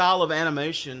that style of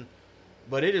animation,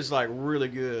 but it is like really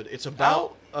good. It's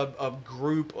about a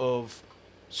group of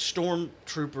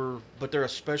stormtrooper, but they're a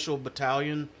special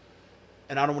battalion,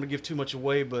 and I don't want to give too much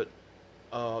away, but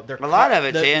they're A lot of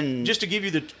it's in- Just to give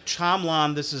you the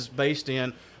timeline this is based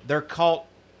in, they're caught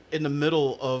in the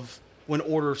middle of when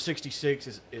Order 66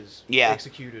 is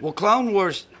executed. Well, Clone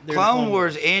Wars They're in Clone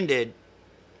Wars. ended.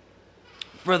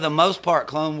 For the most part,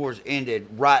 Clone Wars ended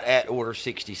right at Order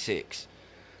 66.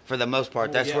 For the most part,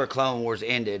 Oh, that's yeah. where Clone Wars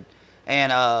ended.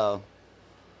 And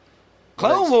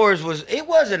Clone Wars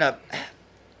wasn't a.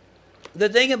 The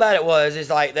thing about it is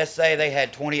like, let's say they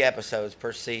had 20 episodes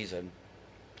per season.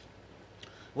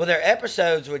 Well, their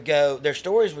episodes would go, their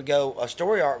stories would go, a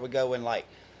story arc would go in like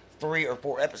 3 or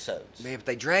 4 episodes. Man, if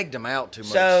they dragged them out too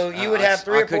much. So you would have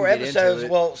 3 or 4 couldn't get into episodes.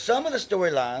 it. Well, some of the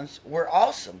storylines were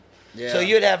awesome. Yeah. So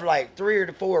you'd have like 3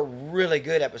 or 4 really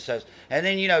good episodes. And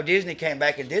then, Disney came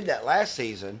back and did that last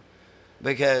season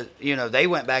because, they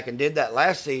went back and did that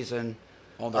last season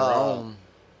on their own.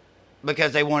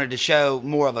 Because they wanted to show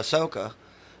more of Ahsoka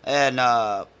and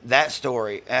that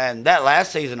story. And that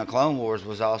last season of Clone Wars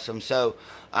was awesome. So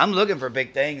I'm looking for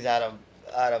big things out of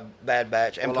Bad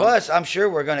Batch. And Well, plus, I'm sure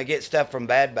we're going to get stuff from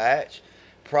Bad Batch,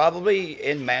 probably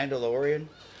in Mandalorian,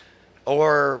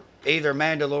 or either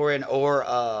Mandalorian or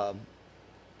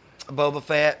Boba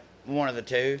Fett, one of the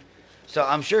two. So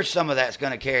I'm sure some of that's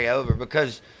going to carry over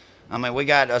because, we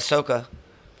got Ahsoka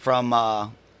from,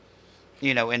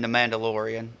 in the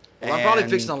Mandalorian. Well, I'm probably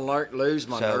And fixing to lose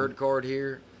my so- nerd card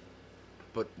here.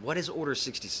 But what is Order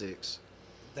 66?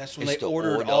 That's when It's they the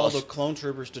ordered all orders. the clone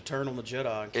troopers to turn on the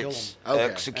Jedi and kill them. It's Okay.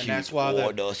 execute And that's why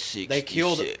Order 66. they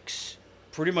killed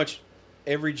pretty much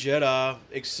every Jedi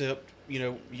except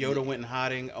Yoda went in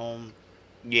hiding on.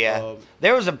 Yeah,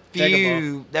 there was a few.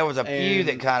 Dagobah. There was a few And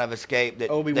that kind of escaped that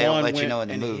they Obi-Wan don't let you went know in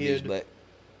the and movies. hid But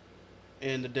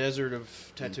In the desert of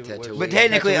Tatooine. Tatooine. but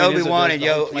technically, Tatooine is Obi-Wan the and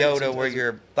only planets in Yoda the were desert.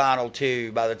 your final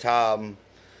two by the time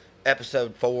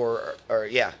episode 4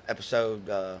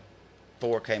 episode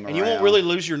 4 came around. And you won't really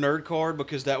lose your nerd card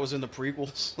because that was in the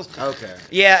prequels. Okay.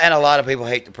 Yeah, and a lot of people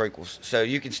hate the prequels, so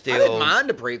you can still. I didn't mind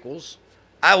the prequels.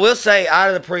 I will say,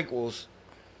 out of the prequels,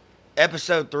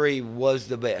 episode 3 was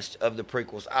the best of the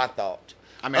prequels. I thought.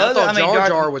 I thought Jar Darth-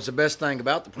 Jar was the best thing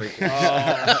about the prequels.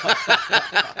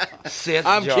 Sith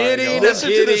I'm Jar kidding. Jar. Listen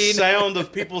to the kidding. sound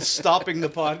of people stopping the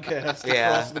podcast Yeah.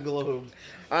 across the globe.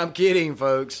 I'm kidding,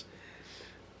 folks.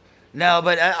 No,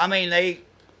 but they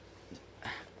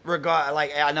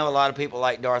I know a lot of people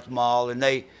like Darth Maul, and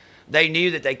they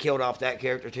knew that they killed off that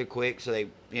character too quick, so they,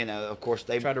 of course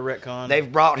they Tried to retcon. they've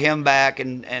brought him back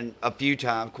and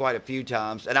quite a few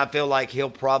times, and I feel like he'll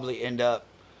probably end up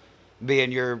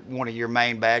being one of your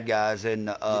main bad guys in.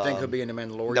 You think he'll be in the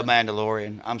Mandalorian? The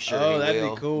Mandalorian? I'm sure. Oh, he that'd be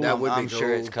will. cool. That would be I'm sure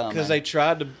cool. it's coming Because they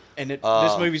tried to, and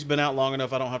this movie's been out long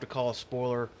enough. I don't have to call a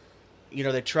spoiler.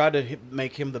 They tried to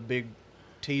make him the big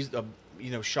tease,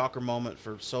 shocker moment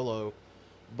for Solo,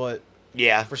 but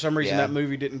Yeah. for some reason yeah. that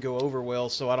movie didn't go over well.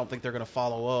 So I don't think they're going to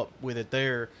follow up with it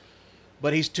there.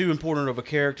 But he's too important of a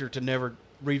character to never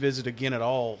revisit again at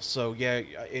all. So yeah,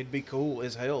 it'd be cool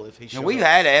as hell if he. And showed we've up.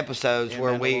 had episodes in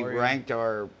where we Mandalorian. ranked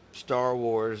our Star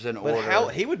Wars in But order.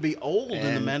 he would be old in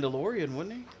And- the Mandalorian,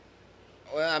 wouldn't he?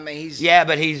 Well, he's Yeah,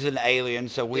 but he's an alien,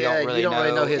 so we Yeah, don't really you don't know.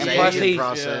 really know his And aging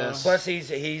plus, process. plus he's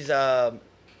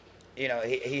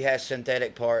he has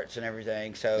synthetic parts and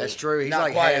everything. So That's true. He's not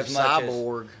like quite half as much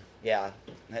cyborg. yeah,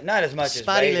 not as much as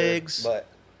Spotty Vader. legs. But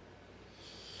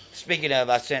speaking of,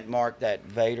 I sent Mark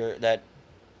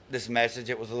this message.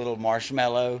 It was a little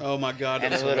marshmallow. Oh my God!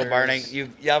 And that's a little burning. hilarious.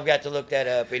 Y'all got to look that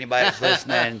up. Anybody that's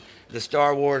listening, the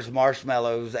Star Wars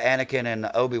marshmallows, Anakin and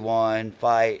Obi-Wan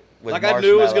fight with Like I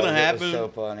knew it was marshmallows. going to happen, It was so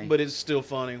funny. but it's still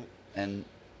funny. And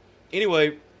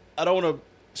Anyway, I don't want to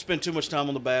spend too much time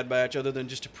on the Bad Batch other than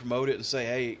just to promote it and say,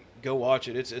 hey, go watch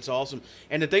it. It's awesome.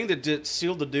 And the thing that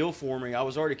sealed the deal for me, I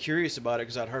was already curious about it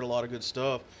because I'd heard a lot of good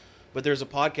stuff. But there's a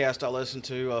podcast I listened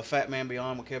to, Fat Man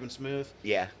Beyond with Kevin Smith.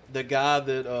 yeah, The guy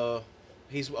that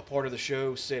he's a part of the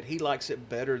show said he likes it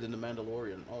better than The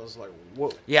Mandalorian. I was like,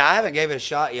 whoa. yeah, I haven't gave it a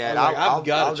shot yet. I was like, I've I'll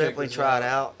gotta check definitely this try it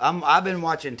out. out. I've been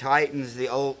watching Titans, the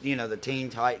old, the Teen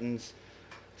Titans,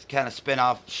 it's kind of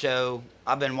spin-off show.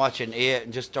 I've been watching it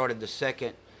and just started the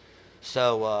second.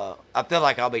 So I feel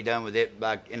like I'll be done with it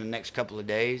in the next couple of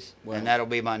days, Well- and that'll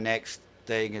be my next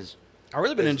thing. I've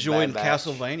really been It's enjoying Bad Batch.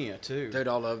 Castlevania, too. Dude,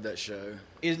 I love that show.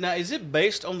 Is it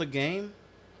based on the game?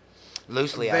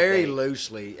 Loosely, Very I think.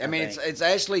 loosely. I mean, think. it's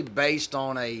actually based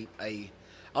on a I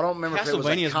don't remember if it was a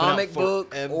Castlevania's been out comic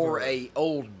book forever. or a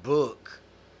old book.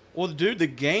 Well, dude, the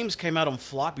games came out on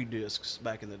floppy disks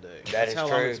back in the day. That's is how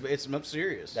long true. I'm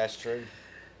serious. That's true.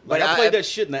 Like, But I played I- that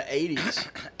shit in the 80s.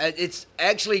 It's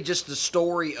actually just the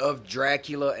story of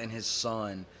Dracula and his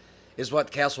son is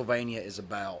what Castlevania is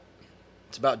about.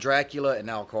 It's about Dracula and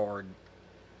Alucard.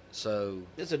 So,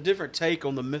 It's a different take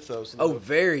on the mythos. oh,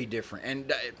 very different.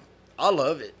 And I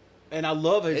love it. And I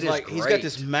love it. It It's is like he's got great.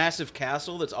 this massive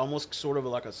castle that's almost sort of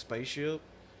like a spaceship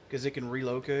because it can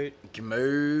relocate. It can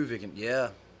move. It can, yeah.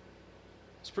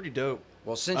 It's pretty dope.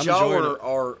 Well, since I'm y'all enjoying it.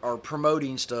 are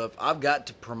promoting stuff, I've got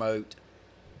to promote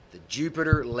the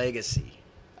Jupiter Legacy.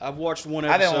 I've watched one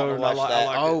I've been episode. wanting to watch that. I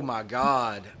like Oh it. my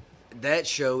God, that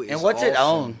show is. And what's it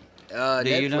awesome. on? Do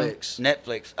you know? Netflix.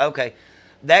 Netflix. Okay.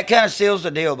 That kind of seals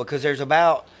the deal because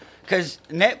because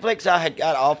Netflix I had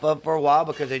got off of for a while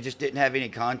because they just didn't have any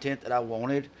content that I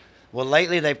wanted. Well,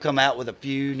 lately they've come out with a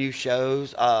few new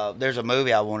shows. There's a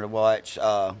movie I wanted to watch.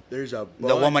 There's a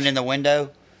The Woman in the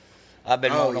Window. I've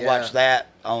been wanting to watch that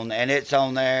and it's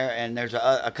on there. And there's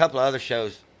a couple of other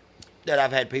shows that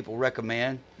I've had people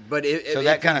recommend. But So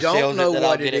that if you kinda don't seals it know that I'll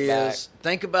what get it it back. is,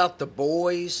 think about The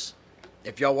Boys.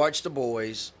 If y'all watch The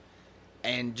Boys,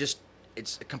 and just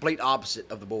it's a complete opposite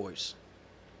of The Boys.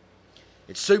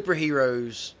 It's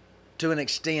superheroes to an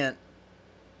extent,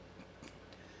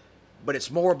 but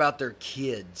it's more about their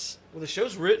kids. Well, the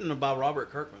show's written by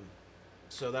Robert Kirkman,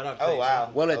 so that I've Oh, wow.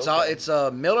 Well, it's Okay. all it's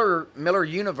a Miller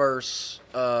Universe.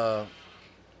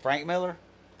 Frank Miller?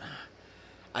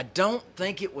 I don't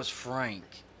think it was Frank.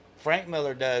 Frank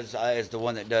Miller is the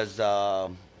one that does.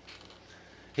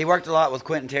 He worked a lot with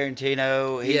Quentin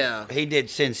Tarantino. He did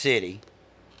Sin City.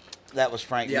 That was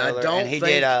Frank Yeah, Miller. I don't and he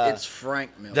think did, it's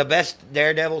Frank Miller. the best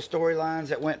Daredevil storylines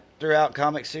that went throughout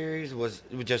comic series was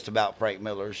just about Frank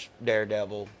Miller's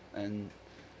Daredevil,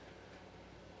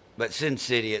 but Sin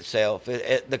City itself,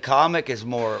 the comic is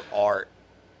more art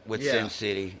with Yeah. Sin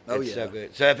City. Oh, It's so yeah.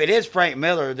 good. So if it is Frank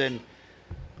Miller, then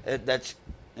that's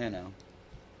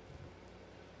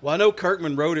Well, I know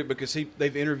Kirkman wrote it because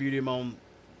they've interviewed him on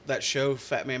that show,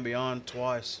 Fat Man Beyond,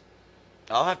 twice.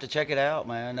 I'll have to check it out,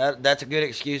 man. That's a good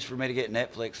excuse for me to get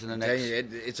Netflix in the I'm telling next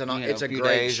you, it's a few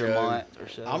great days show. or month or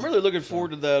so. I'm really looking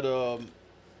forward to that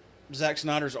Zack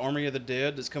Snyder's Army of the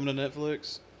Dead that's coming to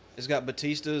Netflix. It's got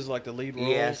Batista as like the lead role.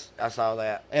 Yes, I saw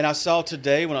that. And I saw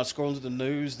today when I was scrolling through the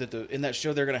news that in that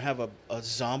show they're going to have a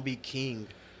zombie king.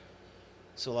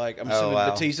 So like I'm assuming wow.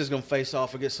 Batista's going to face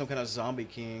off against some kind of zombie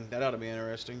king. That ought to be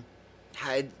interesting.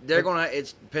 They're gonna.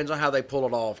 It depends on how they pull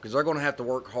it off because they're gonna have to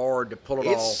work hard to pull it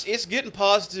off. It's getting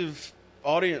positive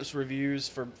audience reviews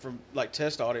from like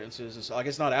test audiences. It's like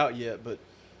it's not out yet, but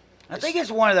I think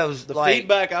it's one of those. the like,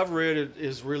 feedback I've read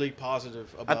is really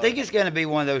positive. I About think it. it's going to be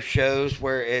one of those shows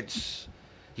where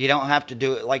you don't have to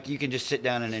do it. Like you can just sit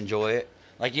down and enjoy it.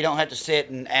 Like you don't have to sit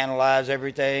and analyze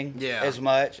everything as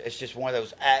much. It's just one of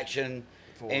those action,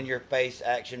 in your face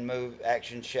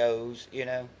action shows.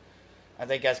 I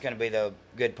think that's going to be the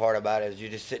good part about it is you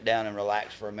just sit down and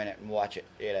relax for a minute and watch it.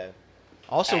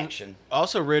 Action.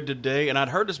 Also read today, and I'd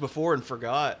heard this before and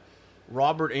forgot.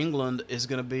 Robert Englund is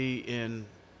going to be in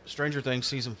Stranger Things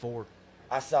season 4.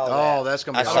 I saw that. Oh, that's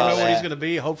gonna be I don't know what he's going to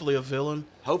be. Hopefully a villain.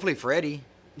 Hopefully, Freddy.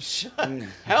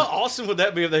 How awesome would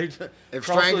that be if they If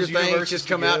cross Stranger those Things universes just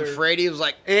come out and together? Freddy was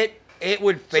like, It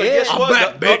would So fit. guess what?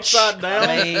 back, The bitch. Upside Down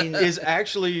I mean- is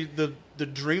actually the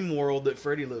dream world that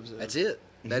Freddy lives in. "That's it.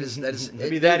 That is It'd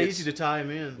be that easy to tie him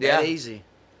in. Yeah. That easy."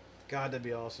 God, that'd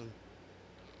be awesome.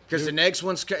 Because the next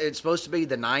one's it's supposed to be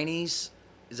the '90s.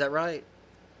 Is that right?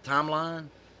 Timeline,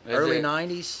 Is early it?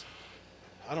 '90s.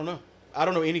 I don't know. I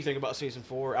don't know anything about season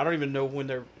 4. I don't even know when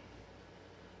they're.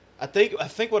 I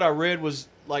think what I read was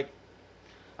like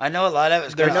I know a lot of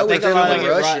it's they're going. I think a they're lot filming of it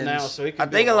filming it. right Russians. now, so it could I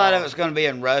be think a lot of while. it's going to be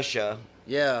in Russia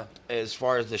Yeah, as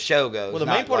far as the show goes. Well, the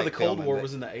not main part of the like Cold filming, War but-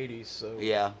 was in the 80s, so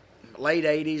Yeah. late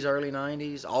 '80s, early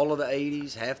 '90s, all of the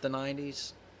 '80s, half the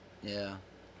 '90s. Yeah.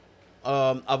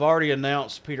 I've already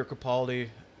announced Peter Capaldi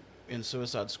in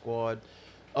Suicide Squad.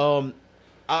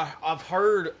 I've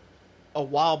heard a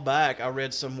while back. I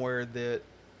read somewhere that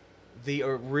the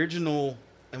original,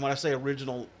 and when I say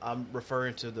original, I'm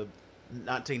referring to the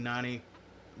 1990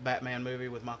 Batman movie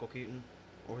with Michael Keaton,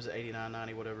 or was it 89,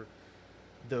 90, whatever.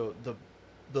 The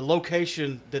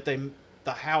location that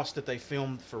the house that they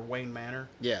filmed for Wayne Manor,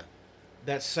 Yeah.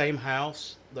 that same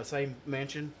house, the same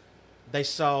mansion, they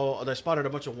spotted a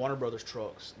bunch of Warner Brothers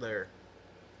trucks there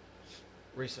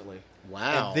recently.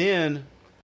 Wow. And then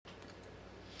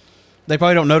they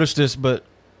probably don't notice this, but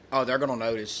Oh, they're gonna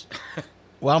notice.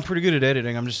 well, I'm pretty good at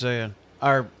editing. I'm just saying.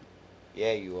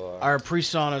 Yeah, you are. Our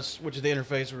PreSonus, which is the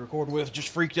interface we record with, just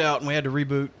freaked out and we had to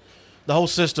reboot the whole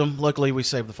system. Luckily, we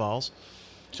saved the files.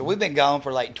 So we've been gone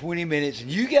for like 20 minutes, and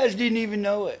you guys didn't even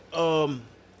know it.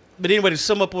 But anyway, to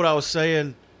sum up what I was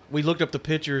saying, we looked up the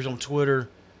pictures on Twitter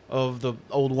of the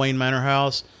old Wayne Manor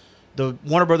house. The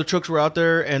Warner Brother trucks were out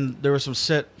there, and there were some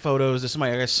set photos that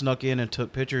somebody, I guess, snuck in and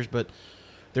took pictures. But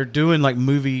they're doing like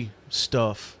movie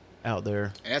stuff out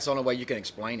there. And that's the only way you can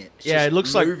explain it. It's Yeah, just it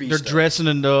looks like movie they're stuff. dressing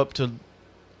it up to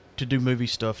do movie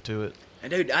stuff to it. And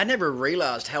dude, I never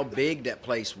realized how big that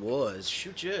place was.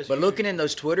 Shoot, yes. But looking in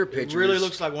those Twitter pictures, it really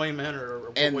looks like Wayne Manor, or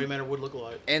what And- Wayne Manor would look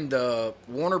like. and the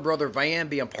Warner Brother van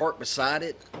being parked beside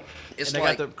it, it's And they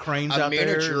like got the cranes a out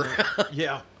miniature. there.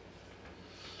 Yeah.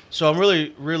 So I'm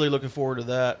really, really looking forward to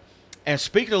that. And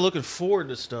speaking of looking forward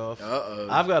to stuff, Uh-oh.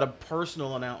 I've got a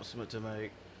personal announcement to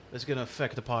make that's going to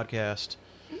affect the podcast.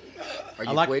 Are you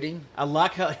I like, quitting? I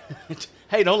like how.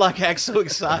 Hey, don't like act so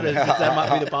excited that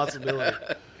might be the possibility.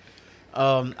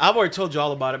 I've already told you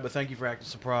all about it, but thank you for acting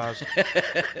surprised.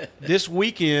 This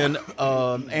weekend,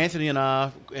 Anthony and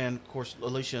I, and of course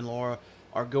Alicia and Laura,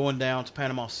 are going down to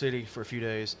Panama City for a few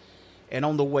days. And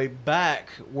on the way back,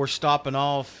 we're stopping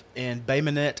off in Bay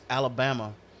Minette,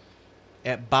 Alabama,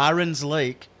 at Byron's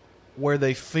Lake, where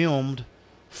they filmed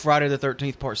Friday the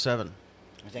 13th, Part 7.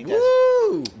 I think that's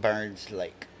Woo! Burns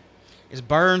Lake. It's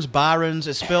Byron's.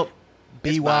 It's spelled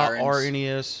It's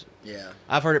Byrns. Yeah.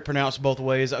 I've heard it pronounced both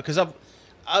ways because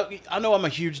I know I'm a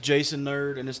huge Jason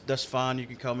nerd, and that's fine. You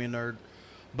can call me a nerd,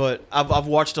 but I've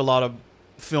watched a lot of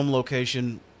film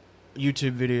location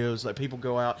YouTube videos that people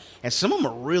go out, and some of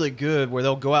them are really good. Where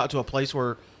they'll go out to a place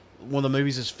where one of the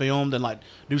movies is filmed and like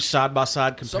do side by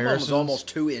side comparisons. Some of them is almost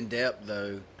too in depth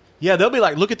though. Yeah, they'll be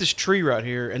like, look at this tree right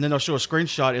here, and then they'll show a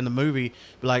screenshot in the movie,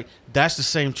 be like, that's the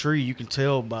same tree. You can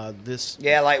tell by this.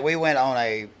 Yeah, like we went on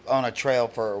a trail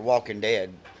for Walking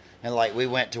Dead, and like we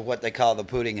went to what they call the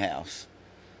pudding house.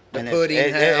 The pudding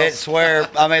house. It's where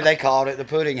they called it the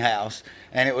pudding house,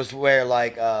 and it was where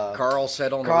like Carl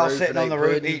sat on Carl the roof sitting and on the ate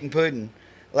roof pudding. eating pudding.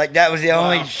 Like that was the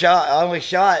only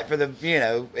shot for the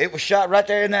it was shot right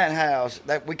there in that house.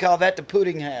 That we call that the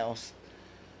pudding house.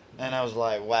 And I was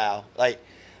like, wow, like.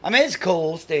 I mean, it's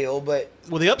cool still, but...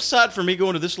 Well, the upside for me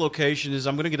going to this location is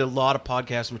I'm going to get a lot of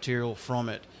podcast material from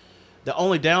it. The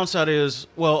only downside is,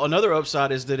 well, another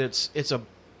upside is that it's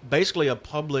basically a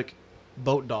public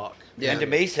boat dock. Yeah. And to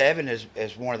me, 7 is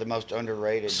one of the most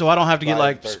underrated. So I don't have to get,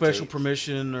 Friday like, the 13th. special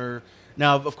permission or...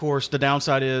 Now, of course, the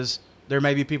downside is there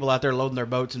may be people out there loading their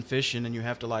boats and fishing, and you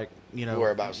have to, like,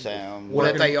 Worry about sound. Well,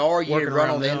 if they are, you working run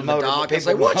around on the end of them. the dock and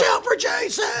say, People- watch out for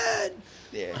Jason!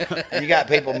 Yeah. And you got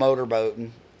people motorboating.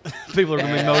 People are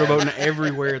going to be motorboating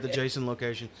everywhere at the Jason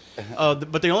location.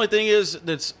 But the only thing is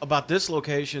that's about this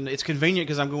location, it's convenient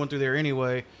because I'm going through there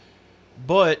anyway.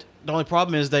 But the only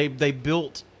problem is they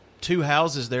built 2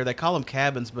 houses there. They call them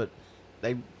cabins, but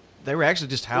they were actually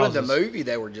just Well, houses. in the movie,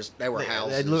 they were houses.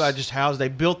 They look like just houses. They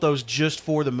built those just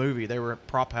for the movie. They were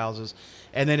prop houses.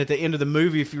 And then at the end of the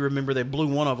movie, if you remember, they blew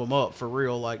one of them up for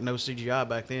real, like no CGI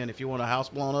back then. If you want a house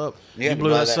blown up, You you had to blew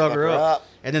blow that that sucker fucker up. up.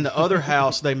 And then the other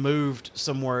house, they moved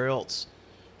somewhere else.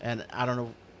 And I don't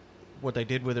know what they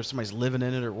did with it, if somebody's living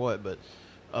in it or what. But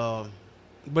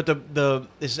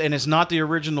it's not the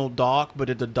original dock, but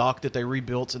it's the dock that they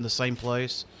rebuilt in the same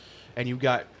place. And you've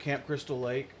got Camp Crystal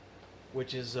Lake,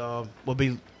 which is will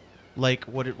be Lake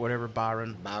whatever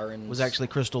Byron's was actually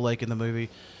Crystal Lake in the movie.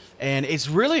 And it's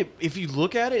really, if you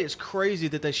look at it, it's crazy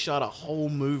that they shot a whole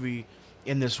movie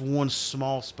in this one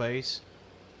small space.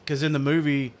 Because in the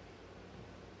movie,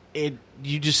 it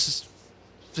just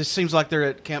seems like they're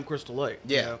at Camp Crystal Lake.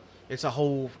 Yeah. It's a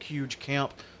whole huge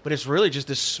camp, but it's really just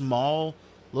this small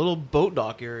little boat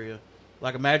dock area.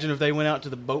 Like imagine if they went out to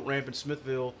the boat ramp in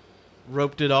Smithville,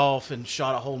 roped it off, and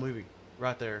shot a whole movie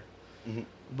right there. Mm-hmm.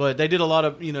 But they did a lot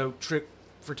of trick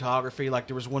photography. Like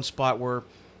there was one spot where.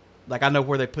 Like, I know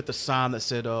where they put the sign that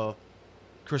said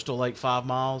Crystal Lake 5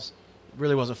 miles. It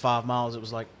really wasn't 5 miles. It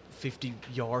was like 50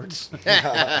 yards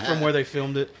from where they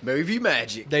filmed it. Movie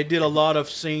magic. They did a lot of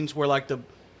scenes where, like,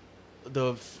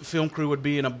 the film crew would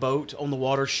be in a boat on the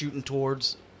water shooting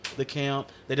towards the camp.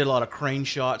 They did a lot of crane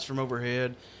shots from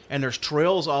overhead. And there's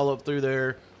trails all up through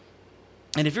there.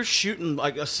 And if you're shooting,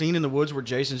 like, a scene in the woods where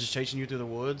Jason's just chasing you through the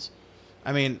woods,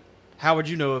 I mean, how would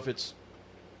you know if it's...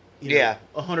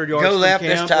 100 yards Go from left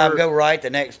camp this time, or- go right the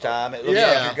next time. It looks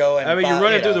like you're going. I mean, you're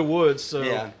running through the woods. woods, so.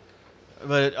 Yeah.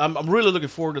 But I'm really looking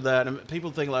forward to that. And people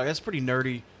think like that's pretty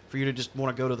nerdy for you to just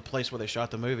want to go to the place where they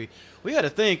shot the movie. We got to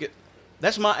think.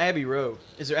 That's my Abbey Road.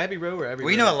 Is there Abbey Road or Abbey Road?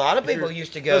 Well, you know, a lot of If you're- people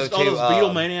used to go all those to,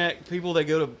 Beatlemaniac people. They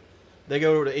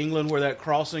go to England where that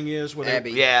crossing is. Where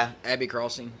Abbey. Yeah. Abbey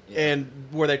Crossing. Yeah. and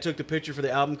where they took the picture for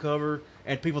the album cover,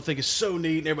 and people think it's so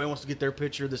neat, and everybody wants to get their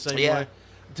picture the same Yeah. way.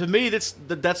 To me,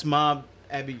 that's my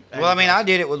Abbey. Well, I mean, I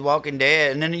did it with Walking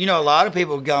Dead, and then a lot of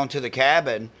people have gone to the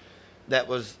cabin. That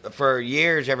was for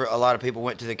years. A lot of people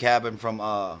went to the cabin from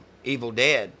Evil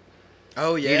Dead.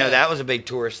 Oh, yeah. That was a big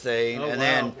tourist thing. Oh, and wow.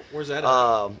 then Where's that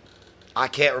at? I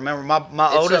can't remember. My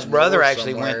It's oldest up brother north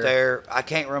actually went somewhere. there. I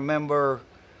can't remember,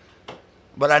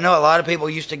 but I know a lot of people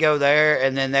used to go there.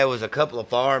 And then there was a couple of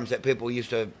farms that people used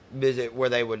to visit where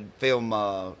they would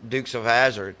film Dukes of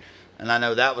Hazzard. And I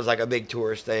know that was like a big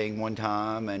tourist thing one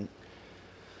time. And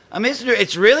I mean,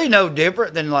 it's really no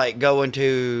different than like going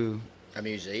to A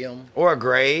museum. or a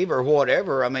grave or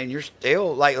whatever. I mean, you're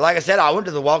still like I said, I went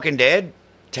to the Walking Dead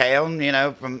town,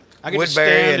 from I could just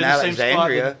Woodbury stand and in the same spot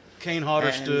Alexandria. that Kane Hodder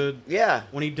And- stood Yeah.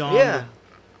 when he donned. Yeah.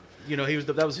 He was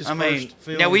that was his I first mean,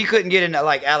 film. now we couldn't get into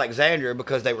like Alexandria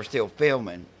because they were still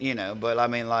filming, but I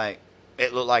mean, like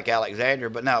it looked like Alexandria.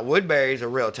 But no, Woodbury's a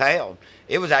real town.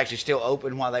 It was actually still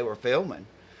open while they were filming.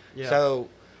 Yeah. So,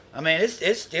 I mean,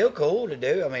 it's still cool to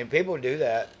do. I mean, people do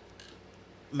that.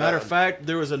 Matter of fact,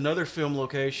 there was another film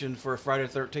location for a Friday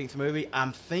the 13th movie.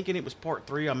 I'm thinking it was part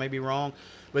 3. I may be wrong.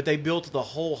 But they built the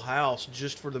whole house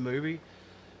just for the movie.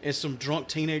 And some drunk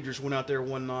teenagers went out there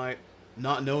one night,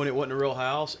 not knowing it wasn't a real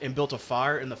house, and built a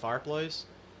fire in the fireplace.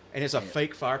 And it's a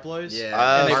fake fireplace.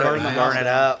 Yeah. And they Burn burned the house it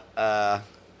down. up.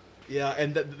 Yeah,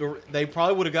 and they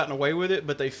probably would have gotten away with it,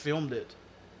 but they filmed it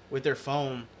with their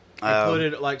phone and Oh. put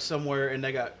it like somewhere, and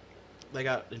they got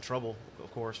in trouble,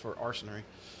 of course, for arsonery.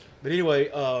 But anyway,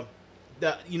 I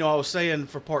was saying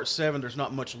for part 7, there's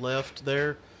not much left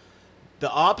there. The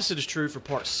opposite is true for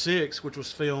part 6, which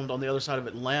was filmed on the other side of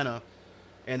Atlanta,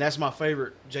 and that's my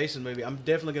favorite Jason movie. I'm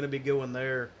definitely going to be going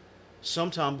there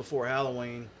sometime before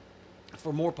Halloween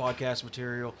for more podcast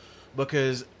material,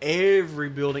 because every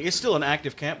building, it's still an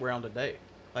active campground today.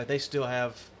 Like, they still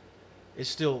have, it's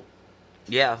still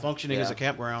Yeah. functioning as a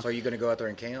campground. So are you going to go out there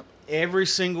and camp? Every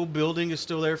single building is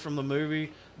still there from the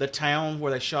movie. The town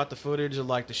where they shot the footage of,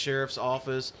 like, the sheriff's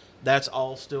office, that's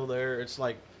all still there. It's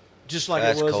like, just like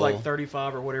That's it was cool. like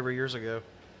 35 or whatever years ago.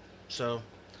 So,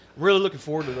 really looking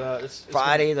forward to that. It's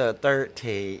Friday the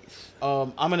 13th.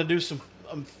 I'm gonna do some.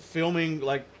 I'm filming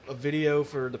like a video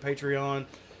for the Patreon,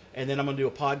 and then I'm gonna do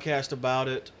a podcast about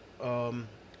it.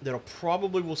 That'll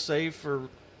probably will save for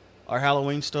our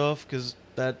Halloween stuff because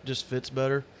that just fits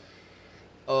better.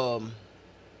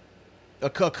 A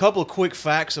couple of quick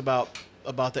facts about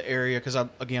the area, because I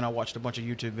watched a bunch of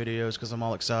YouTube videos because I'm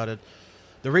all excited.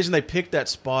 The reason they picked that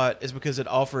spot is because it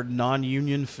offered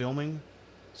non-union filming.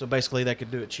 So basically, they could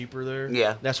do it cheaper there.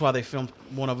 Yeah. That's why they filmed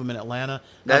one of them in Atlanta.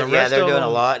 Now, They're of doing a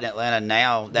them- lot in Atlanta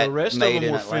now. That the rest of made them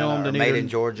in were Atlanta, filmed or in made either in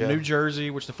Georgia. New Jersey,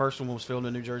 which the first one was filmed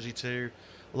in New Jersey too.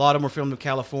 A lot of them were filmed in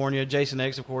California. Jason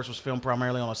X, of course, was filmed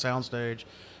primarily on a soundstage,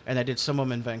 and they did some of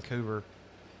them in Vancouver.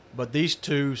 But these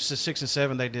two, 6 and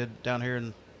 7, they did down here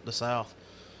in the South.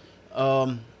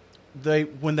 When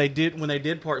they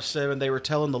did part 7, they were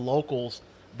telling the locals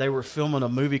they were filming a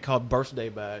movie called Birthday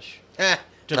Bash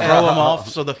to throw them off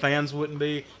so the fans wouldn't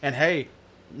be. And hey,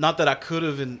 not that I could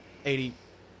have in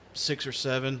 86 or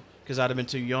 7 because I'd have been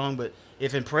too young, but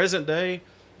if in present day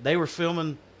they were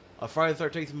filming a Friday the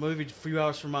 13th movie a few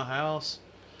hours from my house,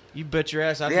 you bet your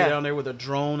ass I'd Yeah. be down there with a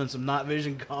drone and some night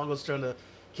vision goggles trying to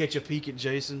catch a peek at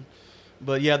Jason.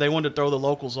 But yeah, they wanted to throw the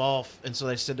locals off, and so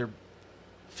they said they're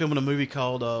filming a movie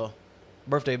called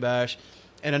Birthday Bash.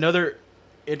 And another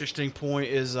interesting point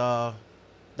is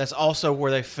that's also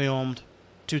where they filmed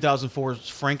 2004's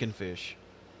Frankenfish,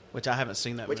 which I haven't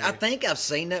seen that Which movie. I think I've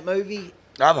seen that movie.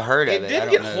 I've heard of It it. I did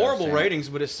don't get know if horrible I've seen it. ratings,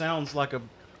 but it sounds like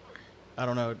I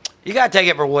don't know. You gotta take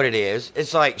it for what it is.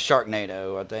 It's like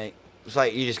Sharknado, I think. It's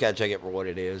like you just gotta take it for what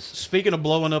it is. Speaking of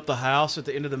blowing up the house at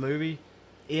the end of the movie,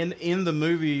 in the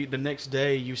movie the next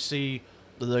day you see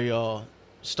the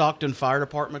Stockton Fire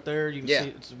Department there. You can Yeah. see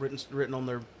it's written on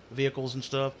their vehicles and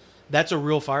stuff. That's a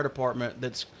real fire department.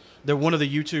 They're one of the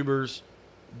YouTubers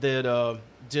that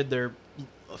did their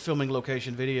filming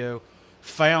location video.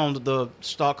 Found the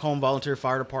Stockholm Volunteer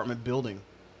Fire Department building.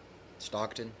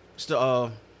 Stockton.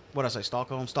 What did I say?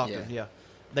 Stockton. Yeah. Yeah.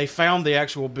 They found the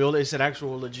actual building. It's an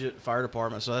actual legit fire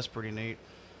department, so that's pretty neat.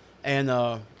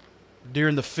 And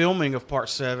during the filming of Part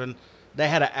 7, they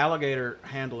had an alligator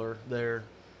handler there,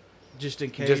 just in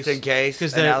case. Just in case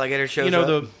an alligator shows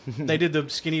up. They did the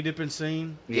skinny dipping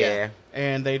scene, Yeah.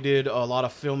 and they did a lot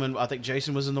of filming. I think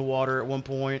Jason was in the water at one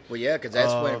point. Well, yeah, because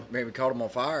that's when maybe caught him on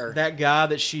fire. That guy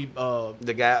that she The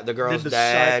girl's did the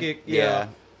dad. psychic, yeah.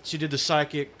 She did the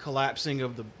psychic collapsing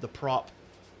of the prop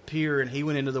pier, and he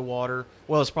went into the water.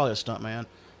 Well, it's probably a stunt man,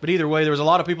 but either way, there was a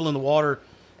lot of people in the water,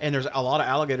 and there's a lot of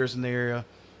alligators in the area.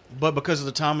 But because of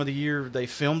the time of the year they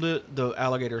filmed it, the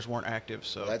alligators weren't active.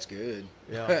 So That's good.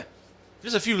 yeah,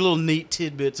 there's a few little neat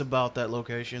tidbits about that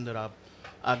location that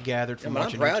I've gathered Yeah, from man, I'm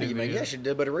watching proud YouTube of you, man. videos. Yeah, I should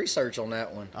do a bit of research on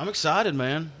that one. I'm excited,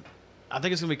 man. I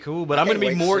think it's gonna be cool, but I I'm gonna can't be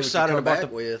wait to more see what you excited come about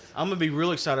back with. I'm gonna be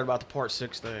real excited about the Part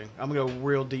 6 thing. I'm gonna go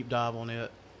real deep dive on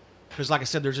it because, like I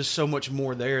said, there's just so much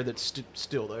more there that's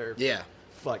still there. Yeah.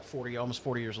 Like almost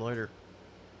 40 years later.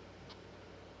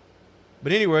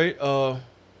 But anyway,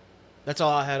 that's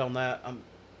all I had on that.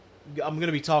 I'm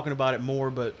gonna be talking about it more,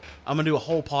 but I'm gonna do a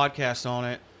whole podcast on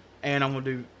it, and I'm gonna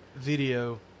do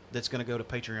video that's gonna go to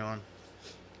Patreon.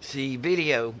 See,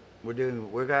 video. We're getting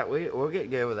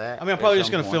good with that. I mean, I'm probably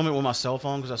just gonna film it with my cell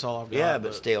phone because that's all I've got. Yeah,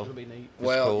 but still. it'll be neat.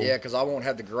 Well, cool. yeah, because I won't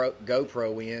have the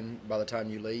GoPro in by the time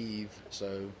you leave.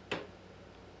 So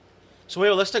So,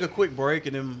 well, let's take a quick break,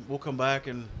 and then we'll come back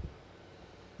and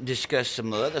Discuss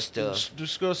some other stuff.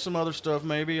 discuss some other stuff.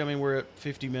 Maybe. I mean, we're at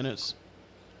 50 minutes.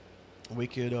 we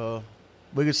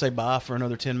could say bye for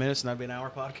another 10 minutes, and that'd be an hour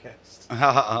podcast.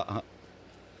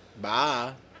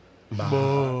 Bye.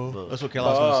 That's what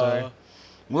Kelly's gonna say.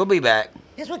 We'll be back.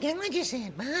 That's what Grandma just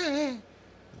said. Bye.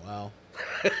 Wow.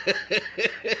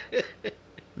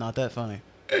 Not that funny.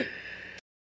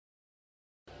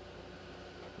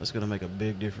 That's gonna make a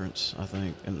big difference, I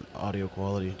think, in audio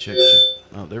quality. Check.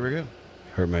 Oh, there we go.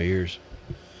 Hurt my ears.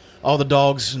 All the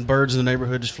dogs and birds in the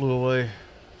neighborhood just flew away.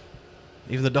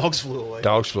 Even the dogs flew away.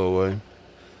 Dogs flew away.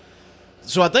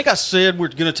 So I think I said we're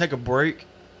going to take a break,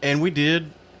 and we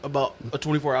did about a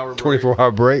 24-hour break.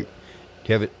 24-hour break.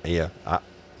 You have it? Yeah. I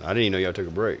didn't even know y'all took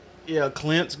a break. Yeah,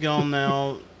 Clint's gone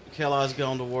now. Kelly's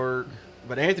gone to work.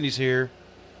 But Anthony's here.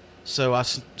 So I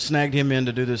snagged him in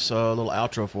to do this little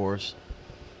outro for us.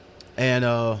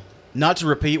 And not to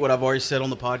repeat what I've already said on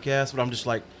the podcast, but I'm just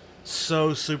like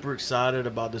so super excited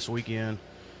about this weekend.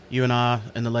 You and I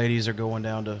and the ladies are going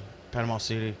down to Panama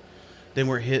City. Then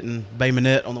we're hitting Bay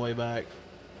Minette on the way back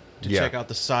to check out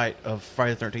the site of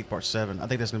Friday the 13th Part 7. I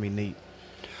think that's going to be neat.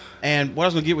 And what I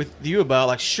was going to get with you about,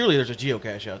 like, surely there's a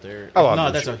geocache out there. Oh, If I'm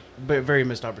not, that's sure. a very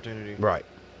missed opportunity. Right.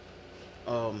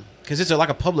 Because it's like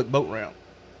a public boat ramp.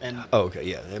 And Oh, okay.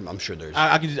 Yeah. I'm sure there's.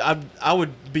 I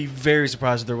would be very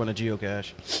surprised if there wasn't a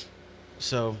geocache.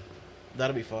 So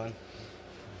that'll be fun.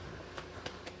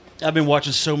 I've been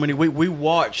watching so many. We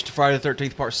watched Friday the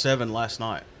 13th Part 7 last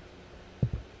night.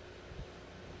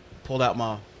 Pulled out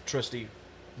my trusty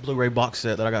Blu-ray box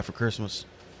set that I got for Christmas.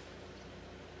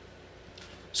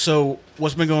 So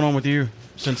what's been going on with you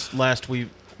since last week?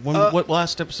 What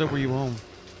last episode were you on?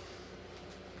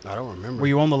 I don't remember. Were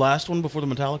you on the last one before the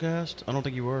Metallicast? I don't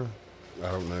think you were.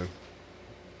 I don't know.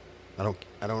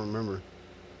 I don't remember.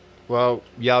 Well,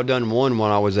 y'all done one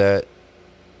when I was at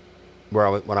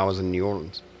when I was in New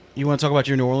Orleans. You want to talk about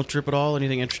your New Orleans trip at all?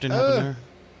 Anything interesting happened there?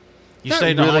 You not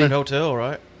stayed in a really. haunted hotel,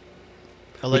 right?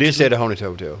 We did stay at a haunted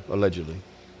hotel, allegedly.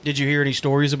 Did you hear any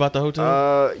stories about the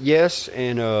hotel? Yes,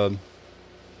 and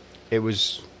it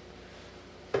was.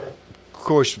 Of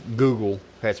course, Google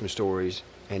had some stories,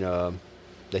 and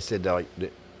they said that, like,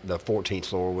 the 14th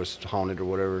floor was haunted or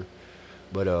whatever.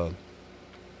 But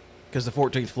Because the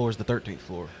 14th floor is the 13th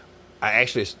floor. I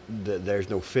actually there's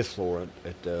no 5th floor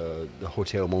at the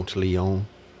Hotel Monteleon.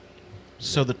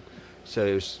 So the So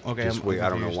it was okay, just I'm weird. I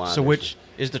don't know confused. why. So there's- which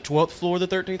is the 12th floor, the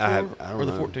 13th floor, I don't or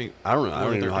the know. 14th? I don't know. I Or don't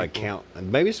the even know how to 13th floor? count.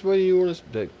 And maybe it's the way you want us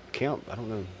to count. I don't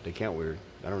know. They count weird.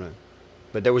 I don't know.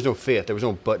 But there was no 5th. There was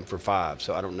no button for 5.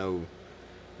 So I don't know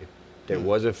if there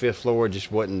was a 5th floor.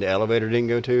 Just wasn't the elevator didn't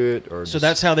go to it, or So just-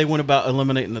 that's how they went about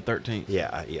eliminating the 13th.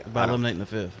 yeah. By I don't- eliminating the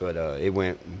 5th. But it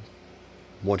went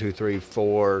 1, 2, 3,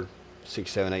 4,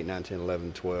 6, 7, 8, 9, 10,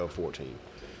 11, 12, 14.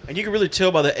 And you can really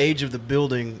tell by the age of the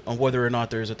building on whether or not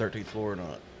there is a 13th floor or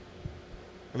not.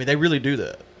 I mean, they really do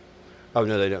that. Oh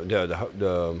no, they don't.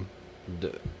 The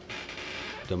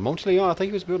Monteleon, I think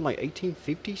it was built in like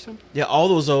 1850 something. Yeah, all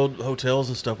those old hotels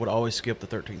and stuff would always skip the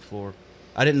 13th floor.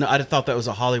 I didn't know. I thought that was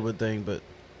a Hollywood thing, but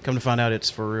come to find out, it's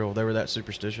for real. They were that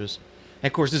superstitious. And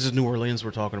of course, this is New Orleans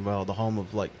we're talking about, the home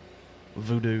of like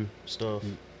voodoo stuff.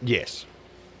 Yes.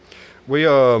 We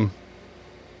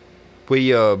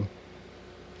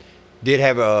did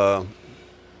have a.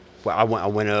 Well, I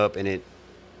went up and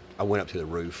I went up to the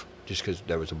roof just because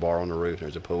there was a bar on the roof and there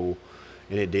was a pool,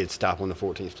 and it did stop on the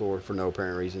 14th floor for no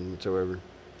apparent reason whatsoever.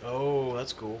 Oh,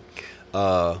 that's cool.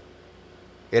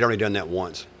 It only done that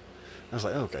once. I was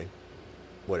like, okay,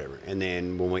 whatever. And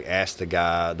then when we asked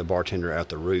the bartender at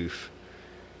the roof,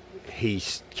 he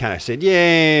kind of said,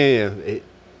 yeah,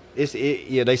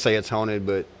 they say it's haunted,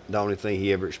 but the only thing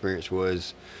he ever experienced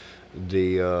was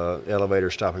the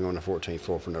elevator stopping on the 14th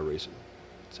floor for no reason.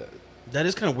 So That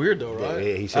is kind of weird, though, right?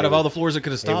 Yeah, he said Out of it all would- the floors that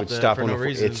could have it would stopped that stop for on no the,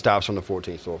 reason. It stops on the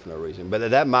 14th floor for no reason.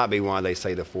 But that might be why they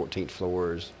say the 14th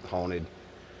floor is haunted.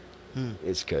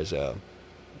 It's because the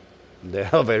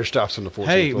elevator stops on the 14th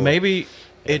Hey, floor. maybe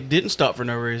it didn't stop for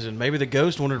no reason. Maybe the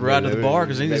ghost wanted to ride to the bar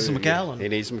because he needs some Macallan. He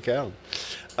needs some Macallan.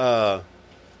 But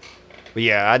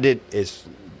yeah, I did. It's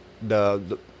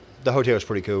the hotel is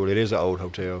pretty cool. It is an old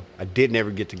hotel. I did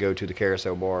never get to go to the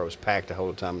Carousel Bar. It was packed the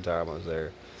whole time I was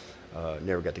there.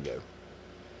 Never got to go.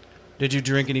 Did you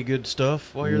drink any good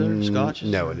stuff while you're there? Scotch?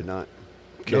 No, I did not.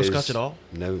 No 'Cause- scotch at all?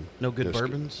 No. No good sc-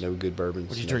 bourbons? No good bourbons.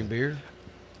 Would you no. drink beer?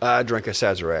 I drank a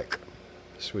Sazerac,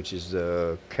 which is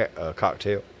the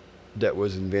cocktail that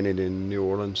was invented in New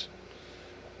Orleans.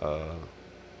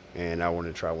 And I wanted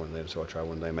to try one of them, so I tried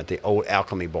one of them at the Old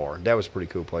Alchemy Bar. That was a pretty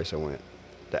cool place I went.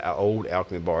 The Old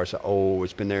Alchemy Bar.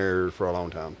 It's been there for a long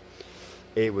time.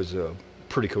 It was a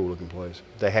pretty cool looking place.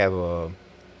 They have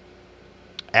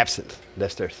absinthe.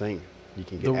 That's their thing. You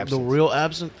can get The absinthe. real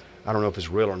absinthe? I don't know if it's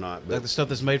real or not, Like but the stuff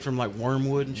that's made from like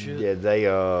wormwood and shit. yeah, they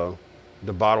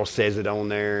the bottle says it on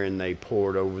there, and they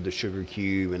pour it over the sugar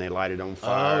cube, and they light it on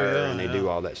fire, yeah, and they yeah. do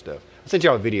all that stuff. I sent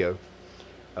y'all a video.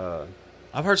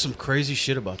 I've heard some crazy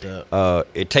shit about that.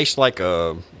 It tastes like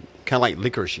kind of like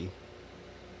licoricey.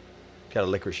 Got a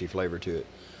licoricey flavor to it.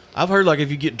 I've heard like if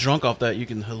you get drunk off that, you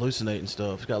can hallucinate and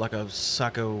stuff. It's got like a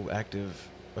psychoactive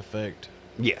effect.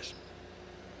 Yes.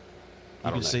 You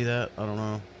don't can know. see that. I don't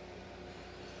know.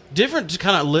 Different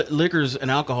kind of liquors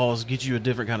and alcohols get you a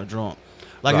different kind of drunk.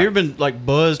 Like, have you ever been like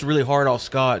buzzed really hard off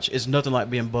scotch? It's nothing like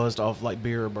being buzzed off like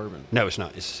beer or bourbon. No, it's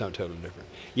not. It's something totally different.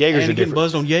 Jaegers And are getting different.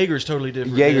 buzzed on Jaeger is totally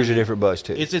different. Jaegers Yeah. are different buzz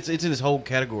too. It's in this whole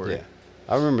category. Yeah.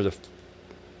 I remember the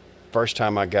first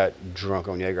time I got drunk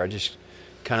on Jaeger, I just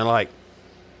kind of like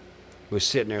was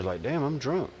sitting there like, damn, I'm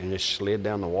drunk, and just slid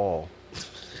down the wall.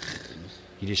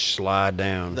 You just slide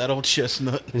down. That old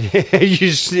chestnut. You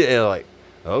just sit there like,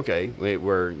 okay,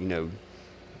 where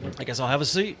I guess I'll have a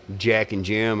seat. Jack and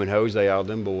Jim and Jose, all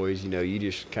them boys, you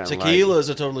just kind of Tequila like, is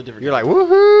a totally different. you're like, category.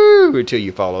 woohoo, until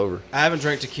you fall over. I haven't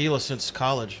drank tequila since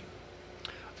college.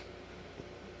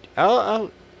 I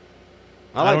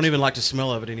I don't even like the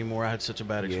smell of it anymore. I had such a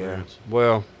bad Yeah. experience.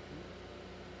 Well,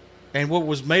 And what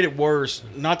was made it worse,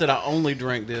 not that I only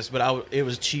drank this, but it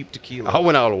was cheap tequila. I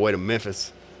went all the way to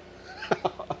Memphis.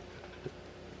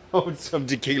 I had some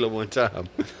tequila one time.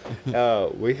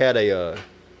 We had a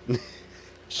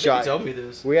shot. told me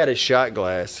this. We had a shot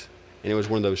glass, and it was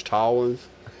one of those tall ones.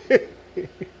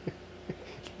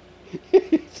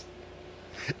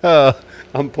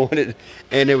 I'm pointed,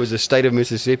 and it was the state of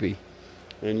Mississippi,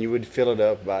 and you would fill it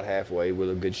up about halfway with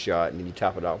a good shot, and then you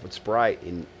top it off with Sprite.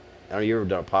 And I don't know, you ever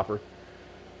done a popper?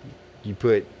 You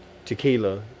put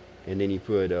tequila, and then you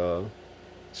put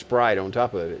Sprite on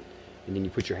top of it, and then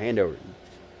you put your hand over it.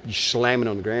 You slam it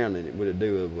on the ground, and what it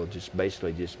do? It will just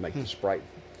basically just make the Sprite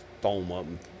foam up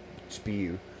and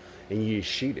spew, and you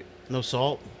just shoot it. No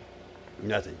salt?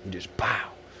 Nothing. You just pow.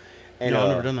 And No, I've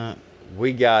never done that.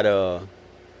 we got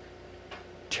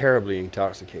terribly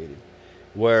intoxicated,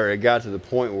 where it got to the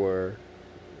point where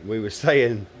we were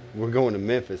saying we're going to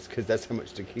Memphis because that's how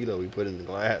much tequila we put in the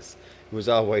glass. It was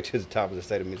all the way to the top of the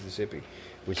state of Mississippi,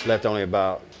 which left only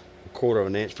about a quarter of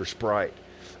an inch for Sprite.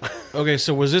 Okay,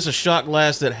 so was this a shot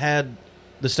glass that had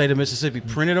the state of Mississippi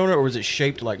printed on it, or was it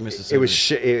shaped like Mississippi? It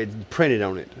was it printed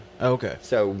on it. Oh, okay.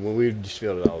 So when we just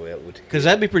filled it all the way up with tequila. Because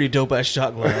that'd be pretty dope ass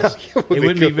shot glass. It it would be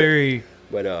wouldn't be good. very.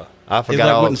 But I It forgot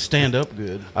like all. wouldn't stand up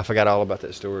good. I forgot all about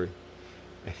that story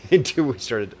until we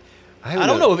started. I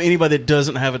don't know of anybody that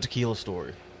doesn't have a tequila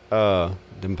story.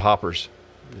 Them poppers.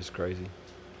 It's crazy.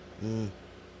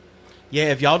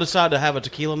 Yeah, if y'all decide to have a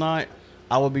tequila night,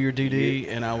 I will be your DD,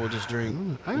 and I will just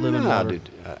drink I don't lemon know, water. dude.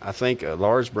 I think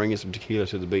Laura's bringing some tequila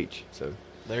to the beach, so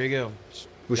There you go.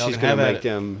 well, Y'all she's can gonna have at make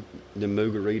them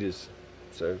margaritas.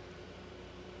 So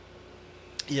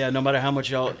Yeah, no matter how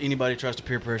much anybody tries to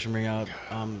peer pressure me,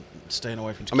 I'm staying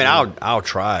away from I mean, tequila. I'll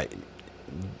try it.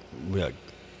 Like,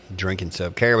 drinking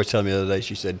stuff. Kara was telling me the other day.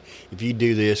 She said, if you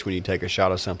do this when you take a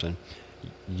shot of something,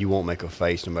 you won't make a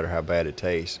face no matter how bad it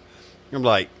tastes. I'm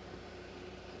like,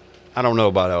 I don't know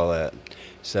about all that.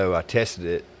 So I tested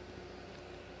it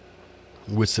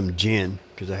with some gin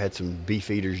because I had some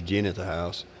Beefeater's gin at the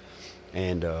house,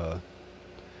 and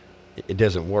it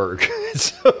doesn't work.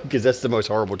 Because that's the most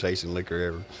horrible tasting liquor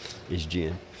ever is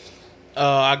gin.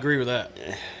 I agree with that.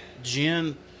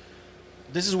 Gin.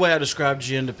 This is the way I describe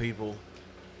gin to people.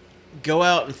 Go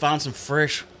out and find some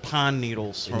fresh pine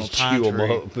needles from a just pine chew 'em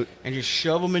tree, up. and just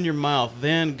shove them in your mouth.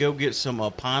 Then go get some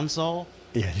pine sol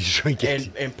Yeah, just drink it.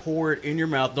 and pour it in your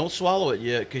mouth. Don't swallow it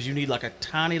yet, because you need like a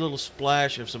tiny little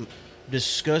splash of some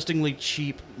disgustingly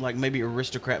cheap, like maybe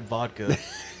aristocrat vodka,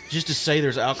 just to say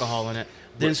there's alcohol in it.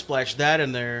 Then splash that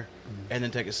in there, and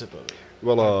then take a sip of it.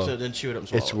 Well, So then chew it up and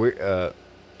swallow it's it. weird.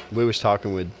 We was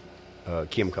talking with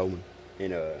Kim Coleman,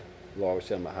 and Laura was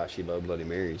telling about how she loved Bloody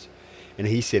Marys, and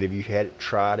he said if you had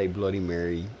tried a Bloody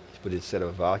Mary, but instead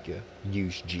of vodka,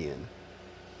 use gin.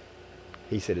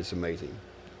 He said it's amazing,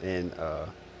 and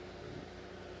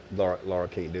Laura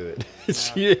can't do it.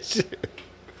 It's-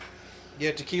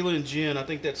 Yeah, tequila and gin. I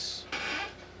think that's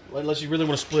unless you really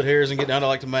want to split hairs and get down to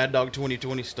like the Mad Dog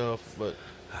 2020 stuff. But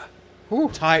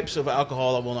types of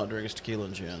alcohol I will not drink is tequila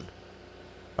and gin.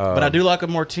 But I do like a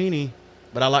martini.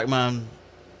 But I like mine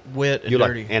wet and you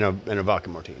dirty. like and a vodka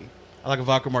martini. I like a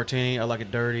vodka martini. I like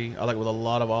it dirty. I like it with a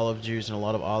lot of olive juice and a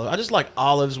lot of olive. I just like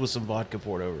olives with some vodka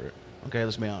poured over it. Okay,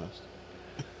 let's be honest.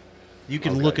 You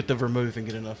can Okay. look at the vermouth and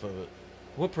get enough of it.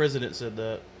 What president said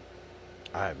that?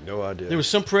 I have no idea. There was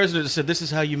some president that said this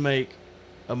is how you make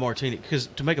a martini. Because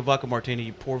to make a vodka martini,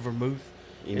 you pour vermouth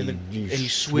and you and you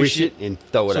swish it and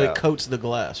throw it so out. it coats the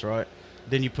glass, right?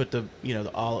 Then you put the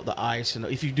the ice, and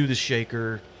if you do the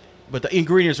shaker, but the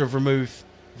ingredients are vermouth,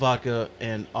 vodka,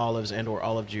 and olives or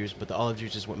olive juice. But the olive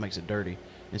juice is what makes it dirty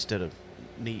instead of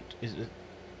neat, is it,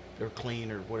 or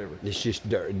clean or whatever. It's just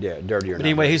dirtier. But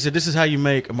anyway, he said this is how you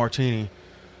make a martini.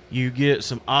 You get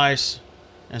some ice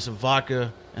and some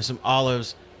vodka and some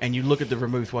olives, and you look at the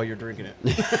vermouth while you're drinking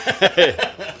it.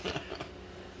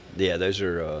 Yeah, those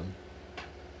are.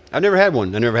 I've never had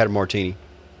one. I never had a martini.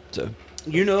 So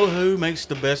You know who makes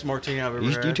the best martini I've ever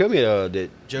had? you told me that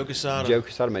Joe Quesada. Joe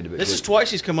Quesada made the best. This is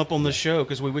twice he's come up on this show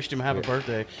because we wished him happy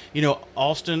birthday. You know,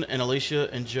 Austin and Alicia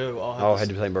and Joe all had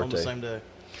the same on the birthday. same day,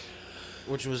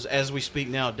 which was, as we speak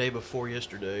now, day before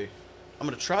yesterday. I'm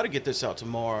going to try to get this out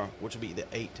tomorrow, which will be the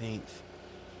 18th,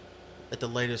 at the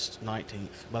latest 19th.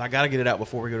 But I got to get it out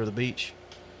before we go to the beach.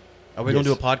 Are we going to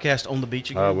do a podcast on the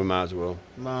beach again? We might as well.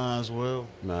 Might as well.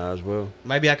 Might as well.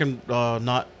 Maybe I can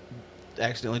not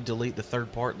accidentally delete the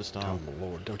third part this Oh time. my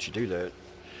Lord! Don't you do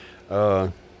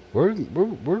that.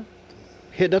 We're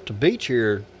hitting up the beach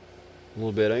here a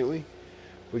little bit, ain't we?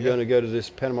 We're Yeah. going to go to this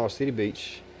Panama City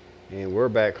beach, and we're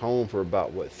back home for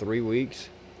about 3 weeks,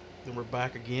 Then we're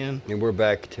back again. and we're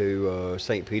back to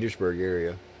St. Petersburg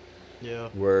area, Yeah.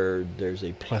 where there's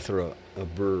a plethora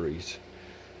of breweries.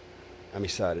 I'm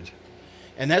excited.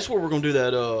 And that's where we're going to do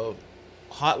that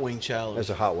hot wing challenge. There's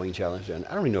a hot wing challenge, and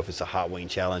I don't even know if it's a hot wing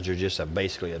challenge or just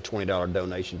basically a $20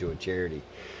 donation to a charity.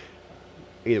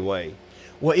 Either way,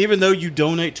 Well, even though you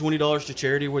donate $20 to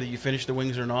charity, whether you finish the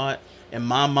wings or not, in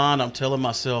my mind, I'm telling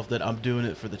myself that I'm doing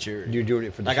it for the charity. you're doing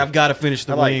it for the Like, I've got to finish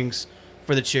the I like- wings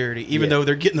for the charity, even Yeah. though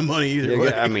they're getting the money either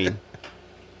way. I mean,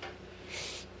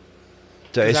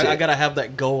 so 'Cause it's, I got to have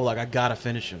that goal. Like, I got to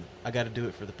finish them. I got to do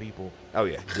it for the people. oh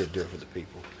yeah, do it for the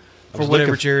people. I For was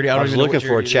whatever looking- charity. I don't was even know what looking for a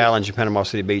charity it is. challenge in Panama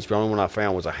City Beach, but the only one I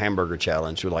found was a hamburger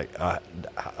challenge. With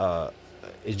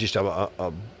it's just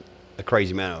a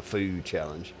crazy amount of food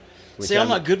challenge. which See, I'm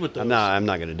not good with those. I'm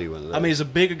not going to do one of those. I mean, as a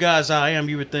big a guy as I am,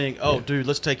 you would think, oh, dude,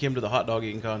 let's take him to the hot dog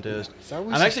eating contest. So we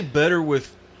I'm should- actually better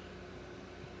with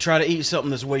try to eat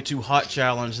something that's way too hot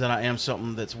challenge than I am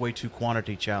something that's way too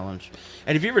quantity challenge.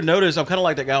 And if you ever notice, I'm kind of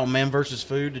like that guy on Man vs.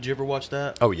 Food. Did you ever watch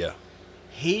that? oh yeah,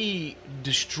 He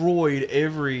destroyed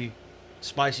every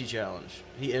spicy challenge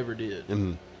he ever did.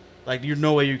 Mhm. Like, there's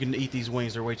no way you can eat these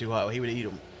wings. They're way too hot. He would eat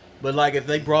them. But, like, if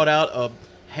they brought out a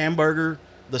hamburger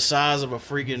the size of a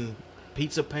freaking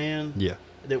pizza pan yeah.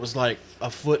 that was, like, a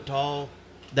foot tall,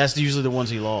 that's usually the ones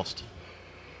he lost.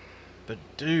 But,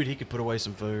 dude, he could put away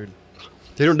some food.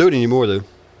 They don't do it anymore though.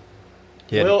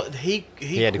 Yeah. Well, he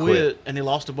had to quit, quit. and he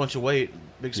lost a bunch of weight.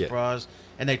 Big Yeah. surprise.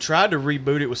 And they tried to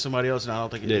reboot it with somebody else, and I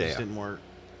don't think it Yeah. just didn't work.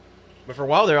 But for a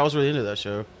while there, I was really into that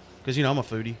show. Because, you know, I'm a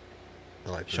foodie.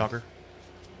 I like that. Shocker.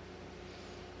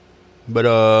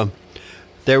 But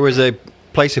there was a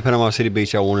place in Panama City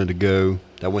Beach I wanted to go.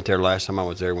 I went there last time I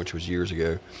was there, which was years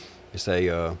ago. It's I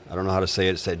don't know how to say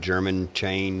it. It's that German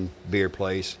chain beer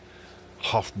place,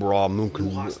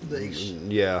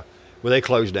 Hofbraumunken. Yeah, well they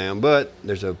closed down, but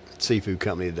there's a seafood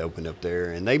company that opened up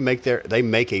there, and they make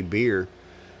a beer.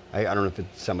 I don't know if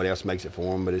somebody else makes it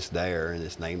for them, but it's there and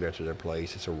it's named after their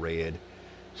place. It's a red,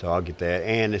 so I'll get that.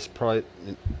 And it's probably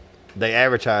they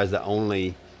advertise the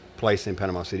only place in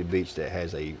Panama City Beach that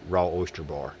has a raw oyster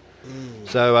bar.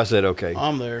 So I said, okay,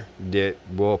 I'm there.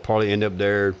 we'll probably end up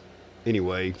there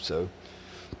anyway. So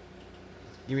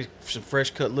Give me some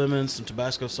fresh cut lemons, some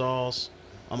Tabasco sauce.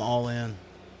 I'm all in.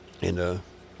 and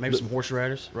Maybe some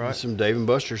horseradish, right? some Dave and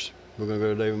Buster's. We're gonna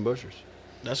go to Dave and Buster's.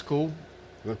 That's cool.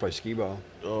 We're gonna play skee ball.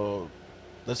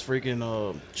 That's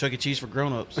freaking Chuck E. Cheese for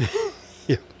grown-ups.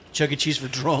 Yeah, Chuck E. Cheese for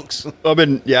drunks. I've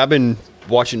been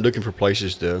looking for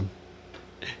places to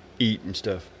eat and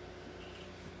stuff.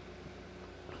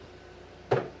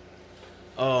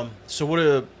 So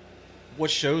what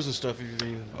shows and stuff have you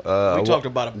been? We Well, talked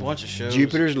about a bunch of shows.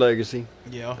 Jupiter's Legacy.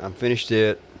 Yeah. I finished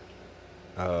it.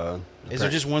 Is there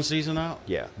just one season out?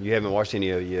 Yeah, you haven't watched any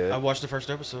of it yet. I watched the first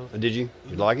episode. Did you?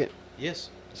 You like it? Yes.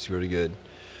 It's really good.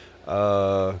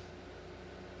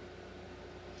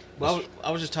 Well,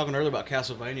 I was just talking earlier about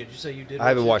Castlevania. Did you say you did? I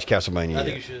haven't watch watched Castlevania it? I yet.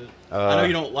 think you should. I know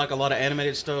you don't like a lot of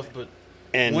animated stuff, but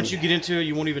And once you get into it,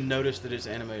 you won't even notice that it's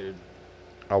animated.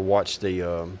 I watched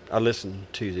I listened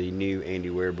to the new Andy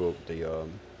Weir book, the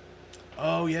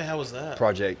Oh yeah, how was that?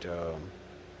 Project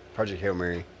Hail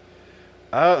Mary.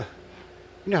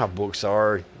 You know how books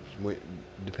are,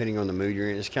 depending on the mood you're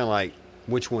in. It's kind of like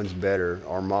which one's better,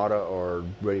 Armada or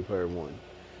Ready Player One.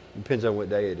 Depends on what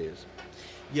day it is.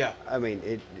 Yeah. I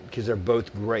mean, because they're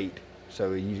both great.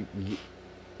 So you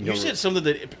You don't- said something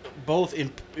that both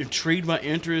intrigued my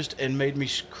interest and made me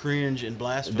cringe and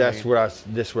blaspheme. That's what I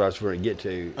was going to get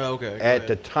to. Oh, okay. go At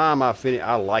the ahead. time I finished,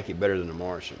 I like it better than The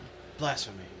Martian.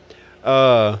 Blasphemy.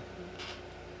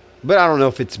 But I don't know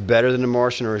if it's better than The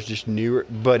Martian or it's just newer.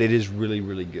 But it is really,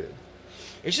 really good.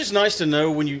 It's just nice to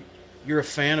know when you're a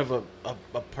fan of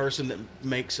a person that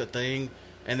makes a thing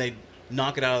and they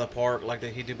knock it out of the park like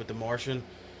he did with The Martian.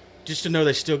 Just to know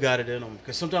they still got it in them.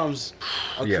 Because sometimes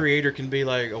a Yeah. creator can be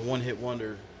like a one-hit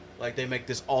wonder. Like they make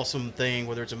this awesome thing,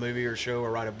 whether it's a movie or a show or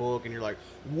write a book, and you're like,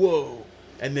 whoa.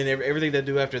 And then everything they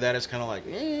do after that is kind of like,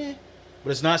 eh. But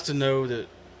it's nice to know that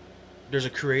there's a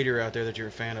creator out there that you're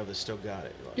a fan of that still got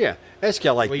it. Like, Yeah, that's kind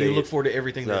of like well, you look forward to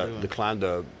everything they're doing.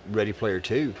 the Ready Player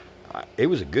 2. It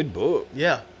was a good book,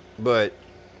 Yeah. but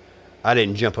I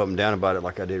didn't jump up and down about it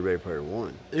like I did Ready Player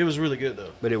 1. It was really good, though.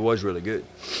 But it was really good.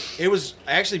 It was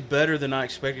actually better than I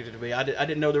expected it to be. I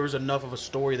didn't know there was enough of a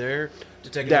story there to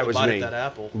take That another was bite me. at that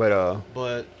apple.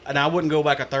 But And I wouldn't go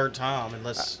back a third time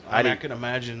unless I I didn't- could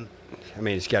imagine. I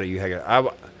mean, it's got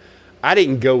to I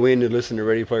didn't go in to listen to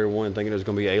Ready Player 1 thinking it was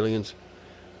going to be aliens.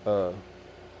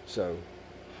 So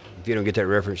if you don't get that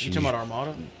reference, You talking about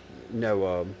Armada?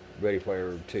 no Ready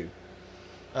Player 2.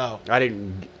 Oh, I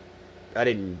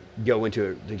didn't go into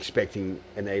it expecting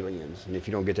an aliens, and if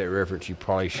you don't get that reference, you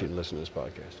probably shouldn't listen to this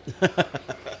podcast.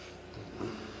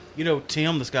 you know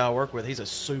Tim, this guy I work with, he's a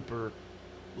super,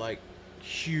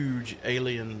 huge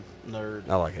alien nerd.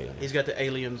 I like aliens. He's got the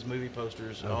Aliens movie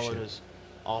posters Oh, all shit. in his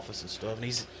office and stuff, and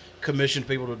he's commissioned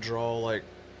people to draw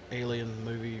alien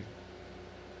movie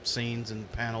scenes and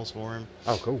panels for him.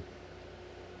 Oh, cool.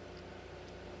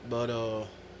 But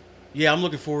yeah, I'm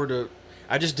looking forward to.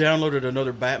 I just downloaded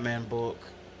another Batman book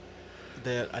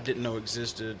that I didn't know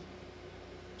existed,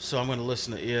 so I'm going to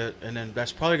listen to it, and then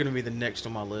that's probably going to be the next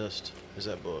on my list. Is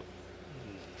that book?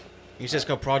 You said it's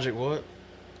called Project what?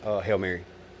 Hail Mary.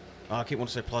 Oh, I keep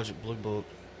wanting to say Project Blue Book.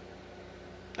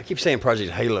 I keep saying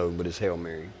Project Halo, but it's Hail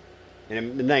Mary.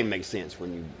 And the name makes sense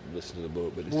when you listen to the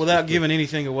book. But Without giving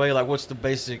anything away, what's the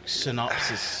basic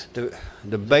synopsis?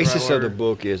 the basis of the word.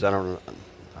 book is, I don't know.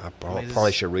 I mean, this probably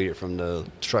is- should read it from the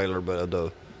trailer, but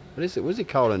what is it? What's it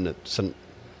called in the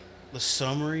The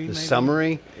summary. the maybe?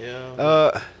 summary?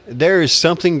 Yeah. There is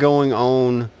something going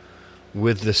on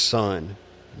with the sun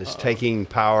that's taking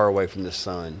power away from the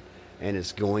sun, and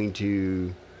it's going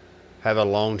to have a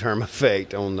long-term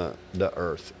effect on the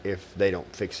Earth if they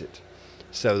don't fix it.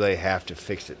 So they have to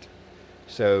fix it.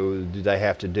 So they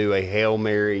have to do a Hail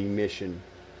Mary mission,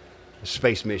 a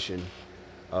space mission,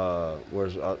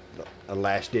 was a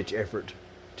last-ditch effort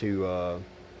to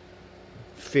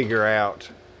figure out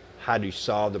how to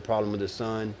solve the problem with the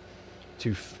sun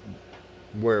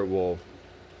where it will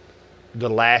the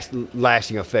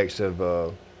lasting effects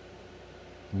of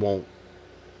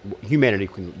humanity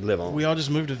can live on. We all just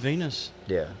moved to Venus,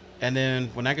 Yeah, and then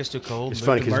when that gets too cold, it's move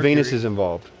funny to because Venus Mercury. is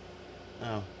involved.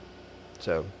 Oh.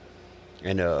 So,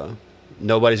 and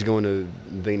nobody's going to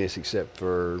Venus except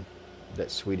for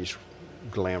that Swedish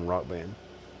glam rock band.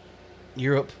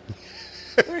 Europe.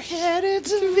 We're headed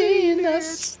to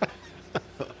Venus.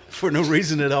 For no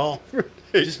reason at all.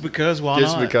 Just because, why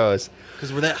Just not? because.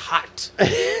 Because we're that hot.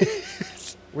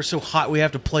 We're so hot we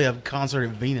have to play a concert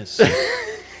in Venus.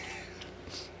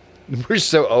 We're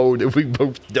so old that we've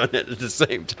both done it at the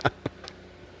same time.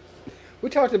 We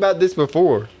talked about this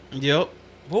before. Yep.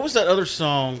 What was that other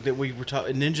song that we were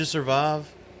talking? Ninja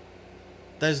Survive?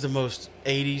 That is the most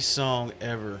 80s song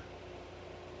ever.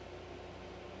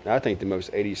 I think the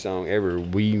most 80s song ever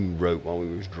we wrote while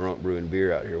we was drunk brewing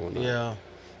beer out here one night. Yeah.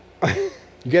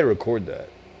 You got to record that.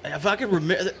 If I could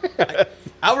remember,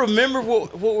 I remember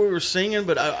what we were singing,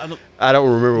 but I don't, I don't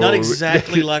remember. not what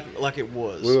exactly like it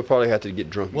was. We would probably have to get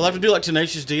drunk. We'll have to do like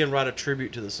Tenacious D and write a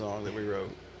tribute to the song that we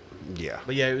wrote. Yeah.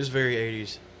 But yeah, it was very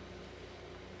 80s.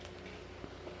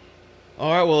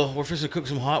 All right, well, we're fixing to cook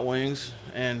some hot wings,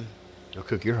 and I'll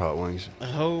cook your hot wings.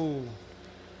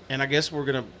 and I guess we're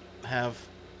gonna have.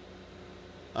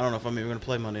 I don't know if I'm even gonna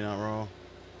play Monday Night Raw.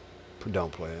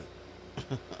 Don't play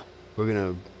it. We're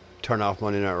going to turn off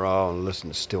Monday Night Raw and listen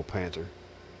to Steel Panther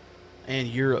And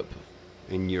Europe,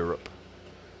 in Europe.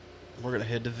 we're gonna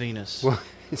head to Venus. Well,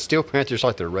 Steel Panther's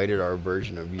like the rated R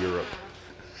version of Europe.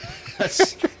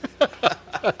 That's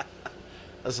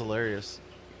that's hilarious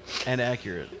and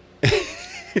accurate.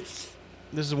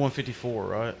 This is 154,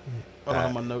 right? I don't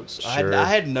have my notes. Sure. I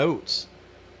had notes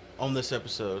on this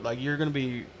episode. Like, you're gonna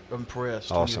be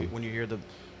impressed Awesome. when you hear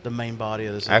the main body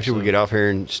of this. After we episode. get off here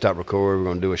and stop recording, we're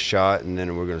going to do a shot, and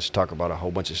then we're going to talk about a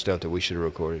whole bunch of stuff that we should have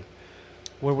recorded.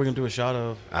 What are we gonna do a shot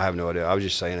of? I have no idea. I was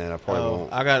just saying that. I probably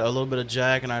won't. I got a little bit of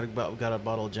Jack, and got a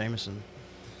bottle of Jameson.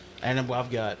 And then I've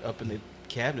got up in the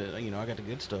cabinet, I got the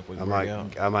good stuff we can bring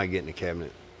out. I might get in the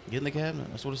cabinet. Get in the cabinet.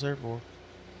 That's what it's there for.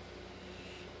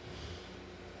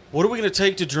 What are we going to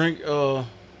take to drink?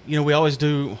 We always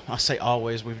do. I say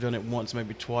always. We've done it once,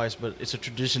 maybe twice, but it's a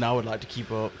tradition I would like to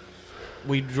keep up.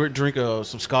 We drink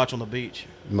some scotch on the beach.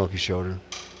 Monkey shoulder.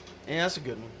 Yeah, that's a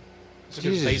good one. It's a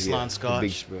good baseline scotch.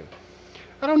 Beach,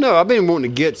 I don't know. I've been wanting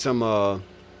to get some,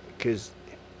 because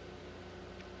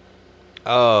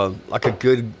like a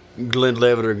good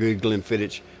Glenlivet or a good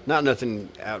Glenfiddich. Not nothing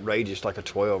outrageous like a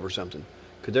 12 or something,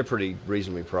 because they're pretty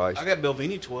reasonably priced. I got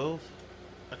Belvini 12.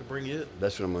 I could bring it.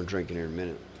 That's what I'm going to drink in here in a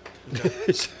minute.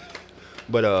 Okay.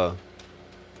 But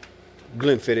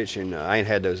Glenfiddich, and I ain't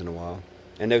had those in a while.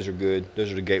 And those are good.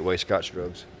 Those are the gateway Scotch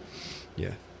drugs.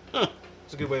 Yeah. Huh.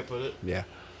 That's a good way to put it. Yeah.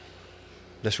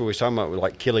 That's what we was talking about with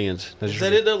like Killian's. Is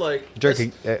that it though? Like,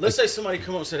 drinking, let's say somebody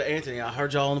come up and said, Anthony, I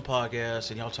heard y'all on the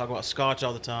podcast and y'all talk about scotch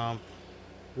all the time.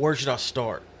 Where should I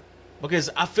start?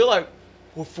 Because I feel like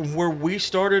from where we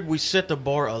started, we set the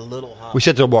bar a little high. We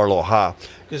set the bar a little high.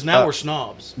 Because now we're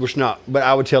snobs. We're not. But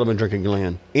I would tell them to drink a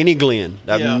Glen. Any Glen.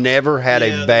 I've Yeah. never had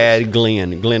Yeah, a bad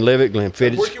Glen. Glenlivet,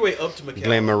 Glenfiddich, Work your way up to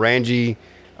Macallan. Glenmorangie,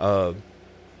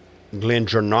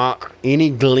 Glendronach. Any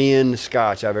Glen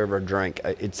Scotch I've ever drank,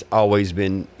 it's always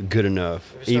been good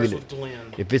enough. If it starts with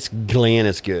Glen. If it's Glen,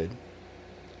 it's good.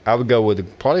 I would go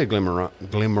with probably a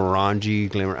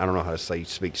Glenmorangie. I don't know how to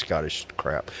speak Scottish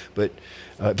crap, but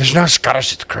if it's not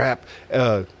Scottish, it's crap.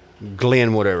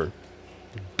 Glen, whatever.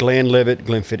 Glenlivet,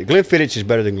 Glenfiddich. Glenfiddich is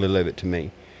better than Glenlivet to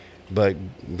me, but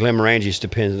Glenmorangie just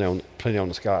depends on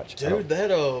the Scotch. Dude,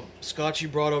 that scotch you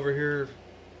brought over here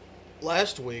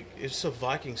last week, it's some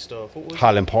Viking stuff. What was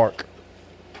Highland Park.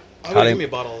 it? Give me a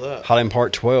bottle of that. Highland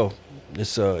Park 12.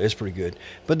 It's pretty good.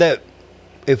 But that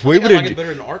if we think I would like have, it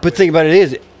better than Ardbeg. but think about it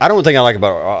is I don't think I like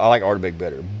Ardbeg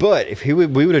better. But if we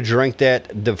would have drank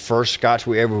that the first Scotch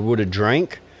we ever would have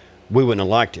drank, we wouldn't have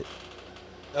liked it.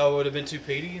 Oh, it would have been too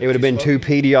peaty? It would have been too smoky?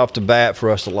 peaty off the bat for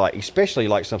us to like, especially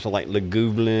like something like Le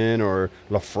Gouvelin or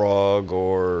Lafrogue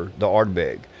or the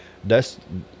Ardbeg.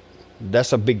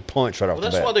 That's a big punch right off Well,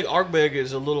 the that's bat. why the Ardbeg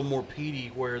is a little more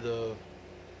peaty, where the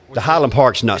Highland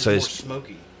Park's not is so. more It's,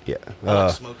 smoky. yeah, I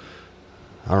like smoky.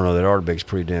 I don't know. That Ardbeg's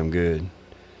pretty damn good.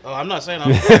 Oh, I'm not saying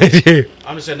I'm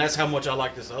just saying that's how much I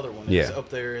like this other one. It's Yeah. up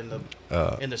there in the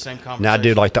same conversation. Now I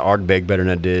did like the Ardbeg better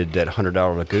than I did that $100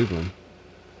 Le Gouvelin.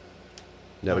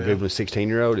 That Oh, Le yeah? Gouvelin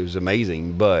 16-year-old, it was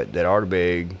amazing, but that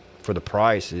Ardbeg for the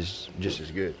price is just as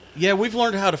good. Yeah, we've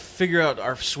learned how to figure out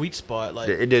our sweet spot. Like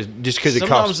It is just because it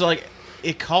sometimes costs. like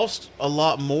it costs a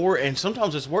lot more, and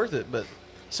sometimes it's worth it. But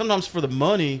sometimes for the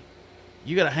money,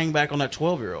 you got to hang back on that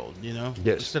 12-year-old, Yes.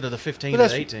 instead of the 15 But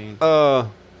to 18.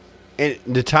 And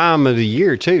the time of the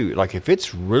year too. Like if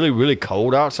it's really really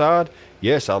cold outside,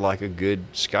 yes, I like a good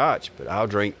Scotch, but I'll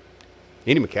drink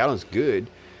any Macallan's good.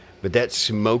 But that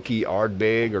smoky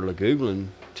Ardbeg or Le Gouvelin,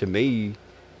 to me,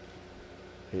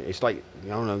 it's like I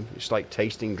don't know. It's like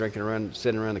tasting, drinking around,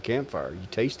 sitting around the campfire. You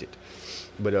taste it.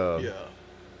 But Yeah.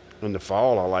 in the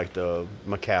fall, I like the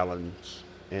Macallans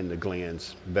and the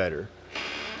Glens better.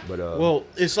 But Well,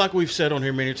 it's like we've said on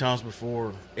here many times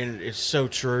before, and it's so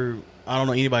true. I don't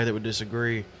know anybody that would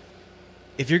disagree.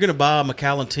 If you're going to buy a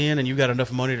Macallan 10 and you got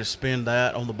enough money to spend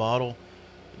that on the bottle,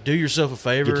 do yourself a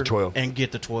favor Get the 12. and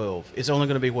get the 12. It's only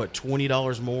going to be, what,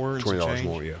 $20 more? And some $20 change?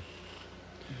 more, yeah.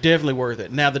 Definitely worth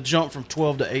it. Now, the jump from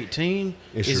 12 to 18,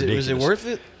 It's is it ridiculous. worth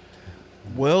it?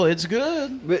 Well, it's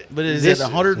good. But But is this it is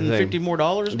the $150 thing. more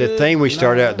dollars? The good? thing we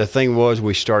started No. out, the thing was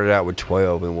we started out with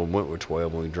 12 and we went with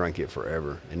 12 and we drank it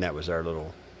forever, and that was our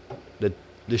little,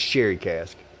 the sherry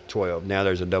cask 12. Now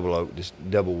there's a double oak, this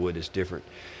double wood is different,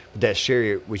 but that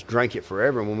sherry we drank it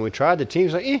forever. And when we tried the team,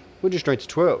 it was like, we'll just drink the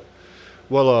 12.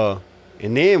 Well,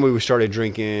 and then we started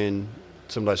drinking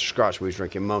some less Scotch. We was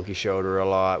drinking Monkey Shoulder a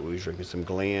lot. We was drinking some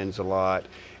Glens a lot,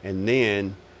 and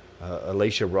then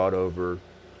Alicia brought over.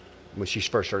 When she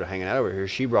first started hanging out over here,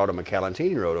 she brought a Macallan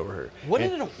 10-year-old over here.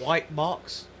 Wasn't And- it a white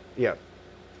box? Yeah.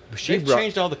 They've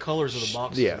changed all the colors of the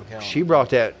boxes. Yeah, of Macallan. she brought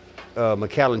that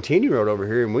Macallan 10-year-old over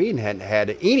here, and we hadn't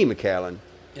had any Macallan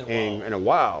in a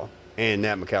while, and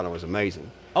that Macallan was amazing.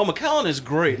 Oh, Macallan is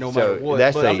great no So, matter what.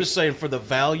 that's But I'm the- just saying for the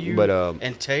value But,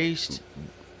 and taste,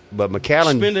 But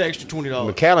Macallan, spend the extra $20.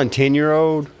 Macallan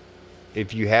 10-year-old,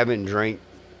 if you haven't drank,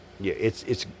 yeah, it's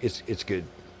good.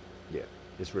 Yeah,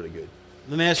 it's really good.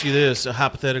 Let me ask you this,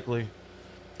 hypothetically.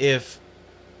 If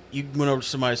you went over to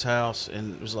somebody's house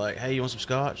and was like, hey, you want some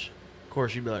scotch? Of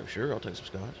course, you'd be like, sure, I'll take some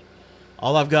scotch.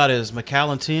 All I've got is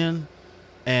Macallan 10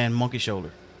 and Monkey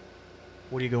Shoulder.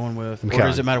 What are you going with? Or Macallan.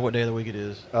 does it matter what day of the week it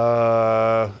is?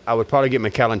 I would probably get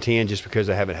Macallan 10 just because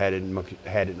I haven't had it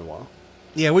in a while.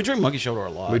 Yeah, we drink Monkey Shoulder a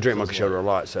lot. We drink Feels Monkey like. Shoulder a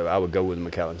lot, so I would go with the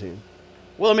Macallan 10.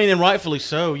 Well, I mean, and rightfully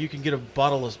so. You can get a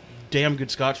bottle of damn good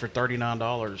scotch for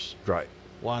 $39. Right.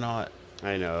 Why not?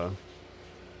 And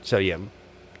so yeah,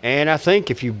 and I think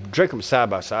if you drink them side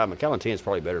by side, Macallan 10 is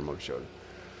probably better than Monkey Shoulder.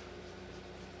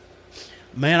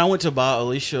 Man, I went to buy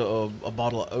Alicia a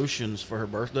bottle of Oceans for her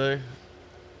birthday,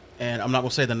 and I'm not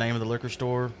gonna say the name of the liquor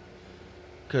store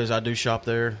because I do shop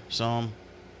there some,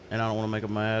 and I don't want to make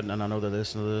them mad, and I know they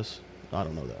listen to this. I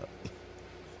don't know that.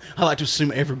 I like to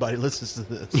assume everybody listens to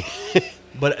this,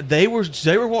 but they were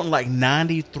wanting like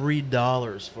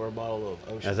 $93 for a bottle of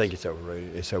Oceans. I think it's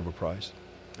overrated. It's overpriced.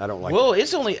 I don't like. Well,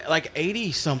 it's only like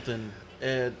 80 something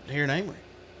here in Amory,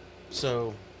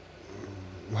 so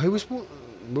Who was what?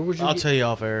 What was you? I'll tell you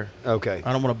off air. Okay.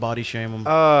 I don't want to body shame them. Uh,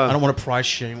 I don't want to price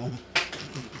shame them.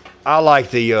 I like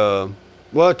the.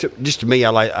 Well, just to me, I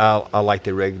like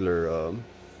the regular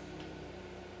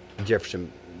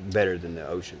Jefferson better than the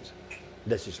Oceans.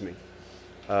 That's just me.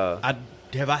 Have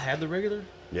I had the regular?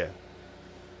 Yeah.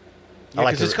 Yeah,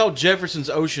 because it's called Jefferson's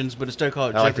Oceans, but instead of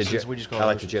calling it Jefferson's, we just call it. I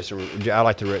like the Oceans. Jefferson.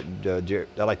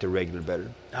 I like the regular better.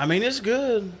 I mean, it's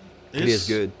good. It is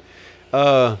good.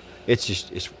 It's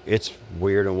just it's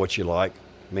weird on what you like.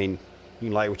 I mean, you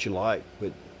can like what you like,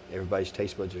 but everybody's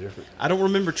taste buds are different. I don't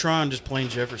remember trying just plain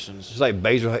Jefferson's. It's like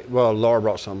Basil. Well, Laura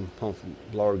brought some home from.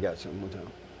 Laura got some one time.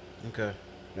 Okay.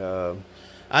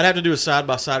 I'd have to do a side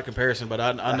by side comparison, but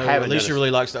I know haven't Alicia done a-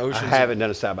 really likes the Oceans. I haven't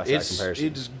done a side by side It's comparison.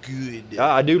 It's good.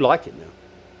 I do like it now.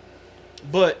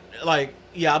 But like,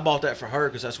 yeah, I bought that for her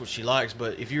because that's what she likes.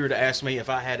 But if you were to ask me if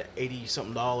I had $80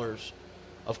 something,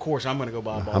 of course I'm going to go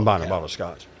buy a bottle. I'm buying a of bottle of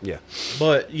scotch. Yeah.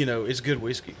 But you know, it's good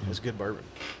whiskey. It's good bourbon.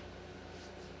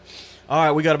 All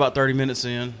right, we got about 30 minutes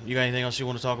in. You got anything else you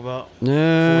want to talk about?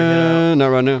 No, not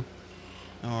right now.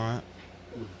 All right.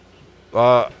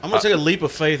 I'm going to take a leap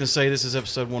of faith and say this is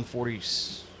episode 140.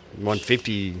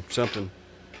 150 something.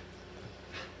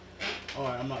 All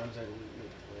right, I'm not going to take a leap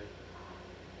of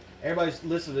faith. Everybody's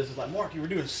listening to this is like, Mark, you were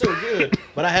doing so good.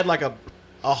 But I had like a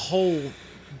whole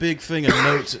big thing of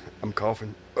notes, I'm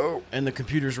coughing. Oh. and the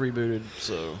computer's rebooted,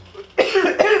 so.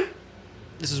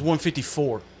 This is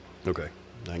 154. Okay.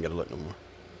 I ain't got to look no more.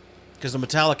 Because the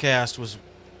Metallicast was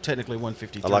technically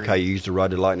 153. I like how you used the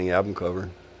Ride the Lightning album cover.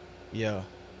 Yeah.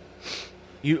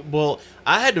 Well,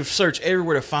 I had to search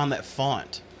everywhere to find that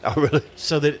font Oh, really?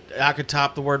 so that I could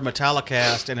type the word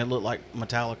Metallicast and it looked like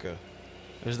Metallica.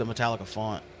 It was the Metallica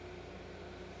font.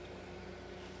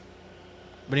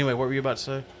 But anyway, what were you about to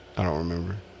say? I don't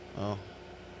remember. Oh.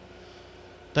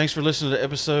 Thanks for listening to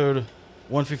episode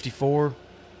 154.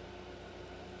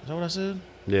 Is that what I said?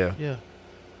 Yeah. Yeah.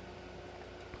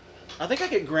 I think I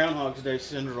get Groundhog Day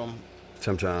syndrome.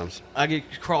 Sometimes. I get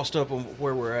crossed up on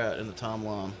where we're at in the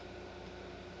timeline.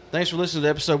 Thanks for listening to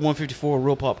episode 154 of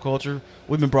Real Pop Culture.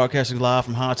 We've been broadcasting live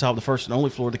from high top the first and only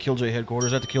floor of the Killj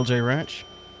headquarters at the Killj Ranch.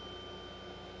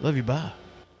 Love you, bye.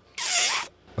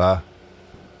 Bye.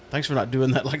 Thanks for not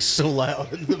doing that like so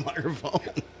loud in the microphone.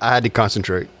 I had to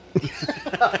concentrate.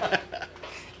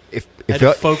 Had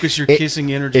to focus your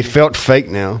kissing energy. It felt fake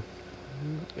now.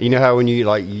 You know how when you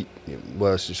like,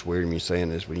 well, it's just weird me saying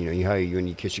this, but you know how when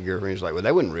you kiss your girlfriend, it's like, well,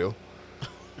 that wasn't real.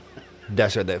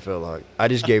 That's what that felt like. I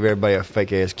just gave everybody a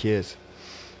fake ass kiss.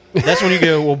 That's when you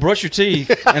go, well, brush your teeth,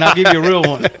 and I'll give you a real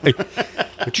one.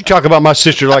 Don't you talk about my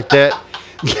sister like that?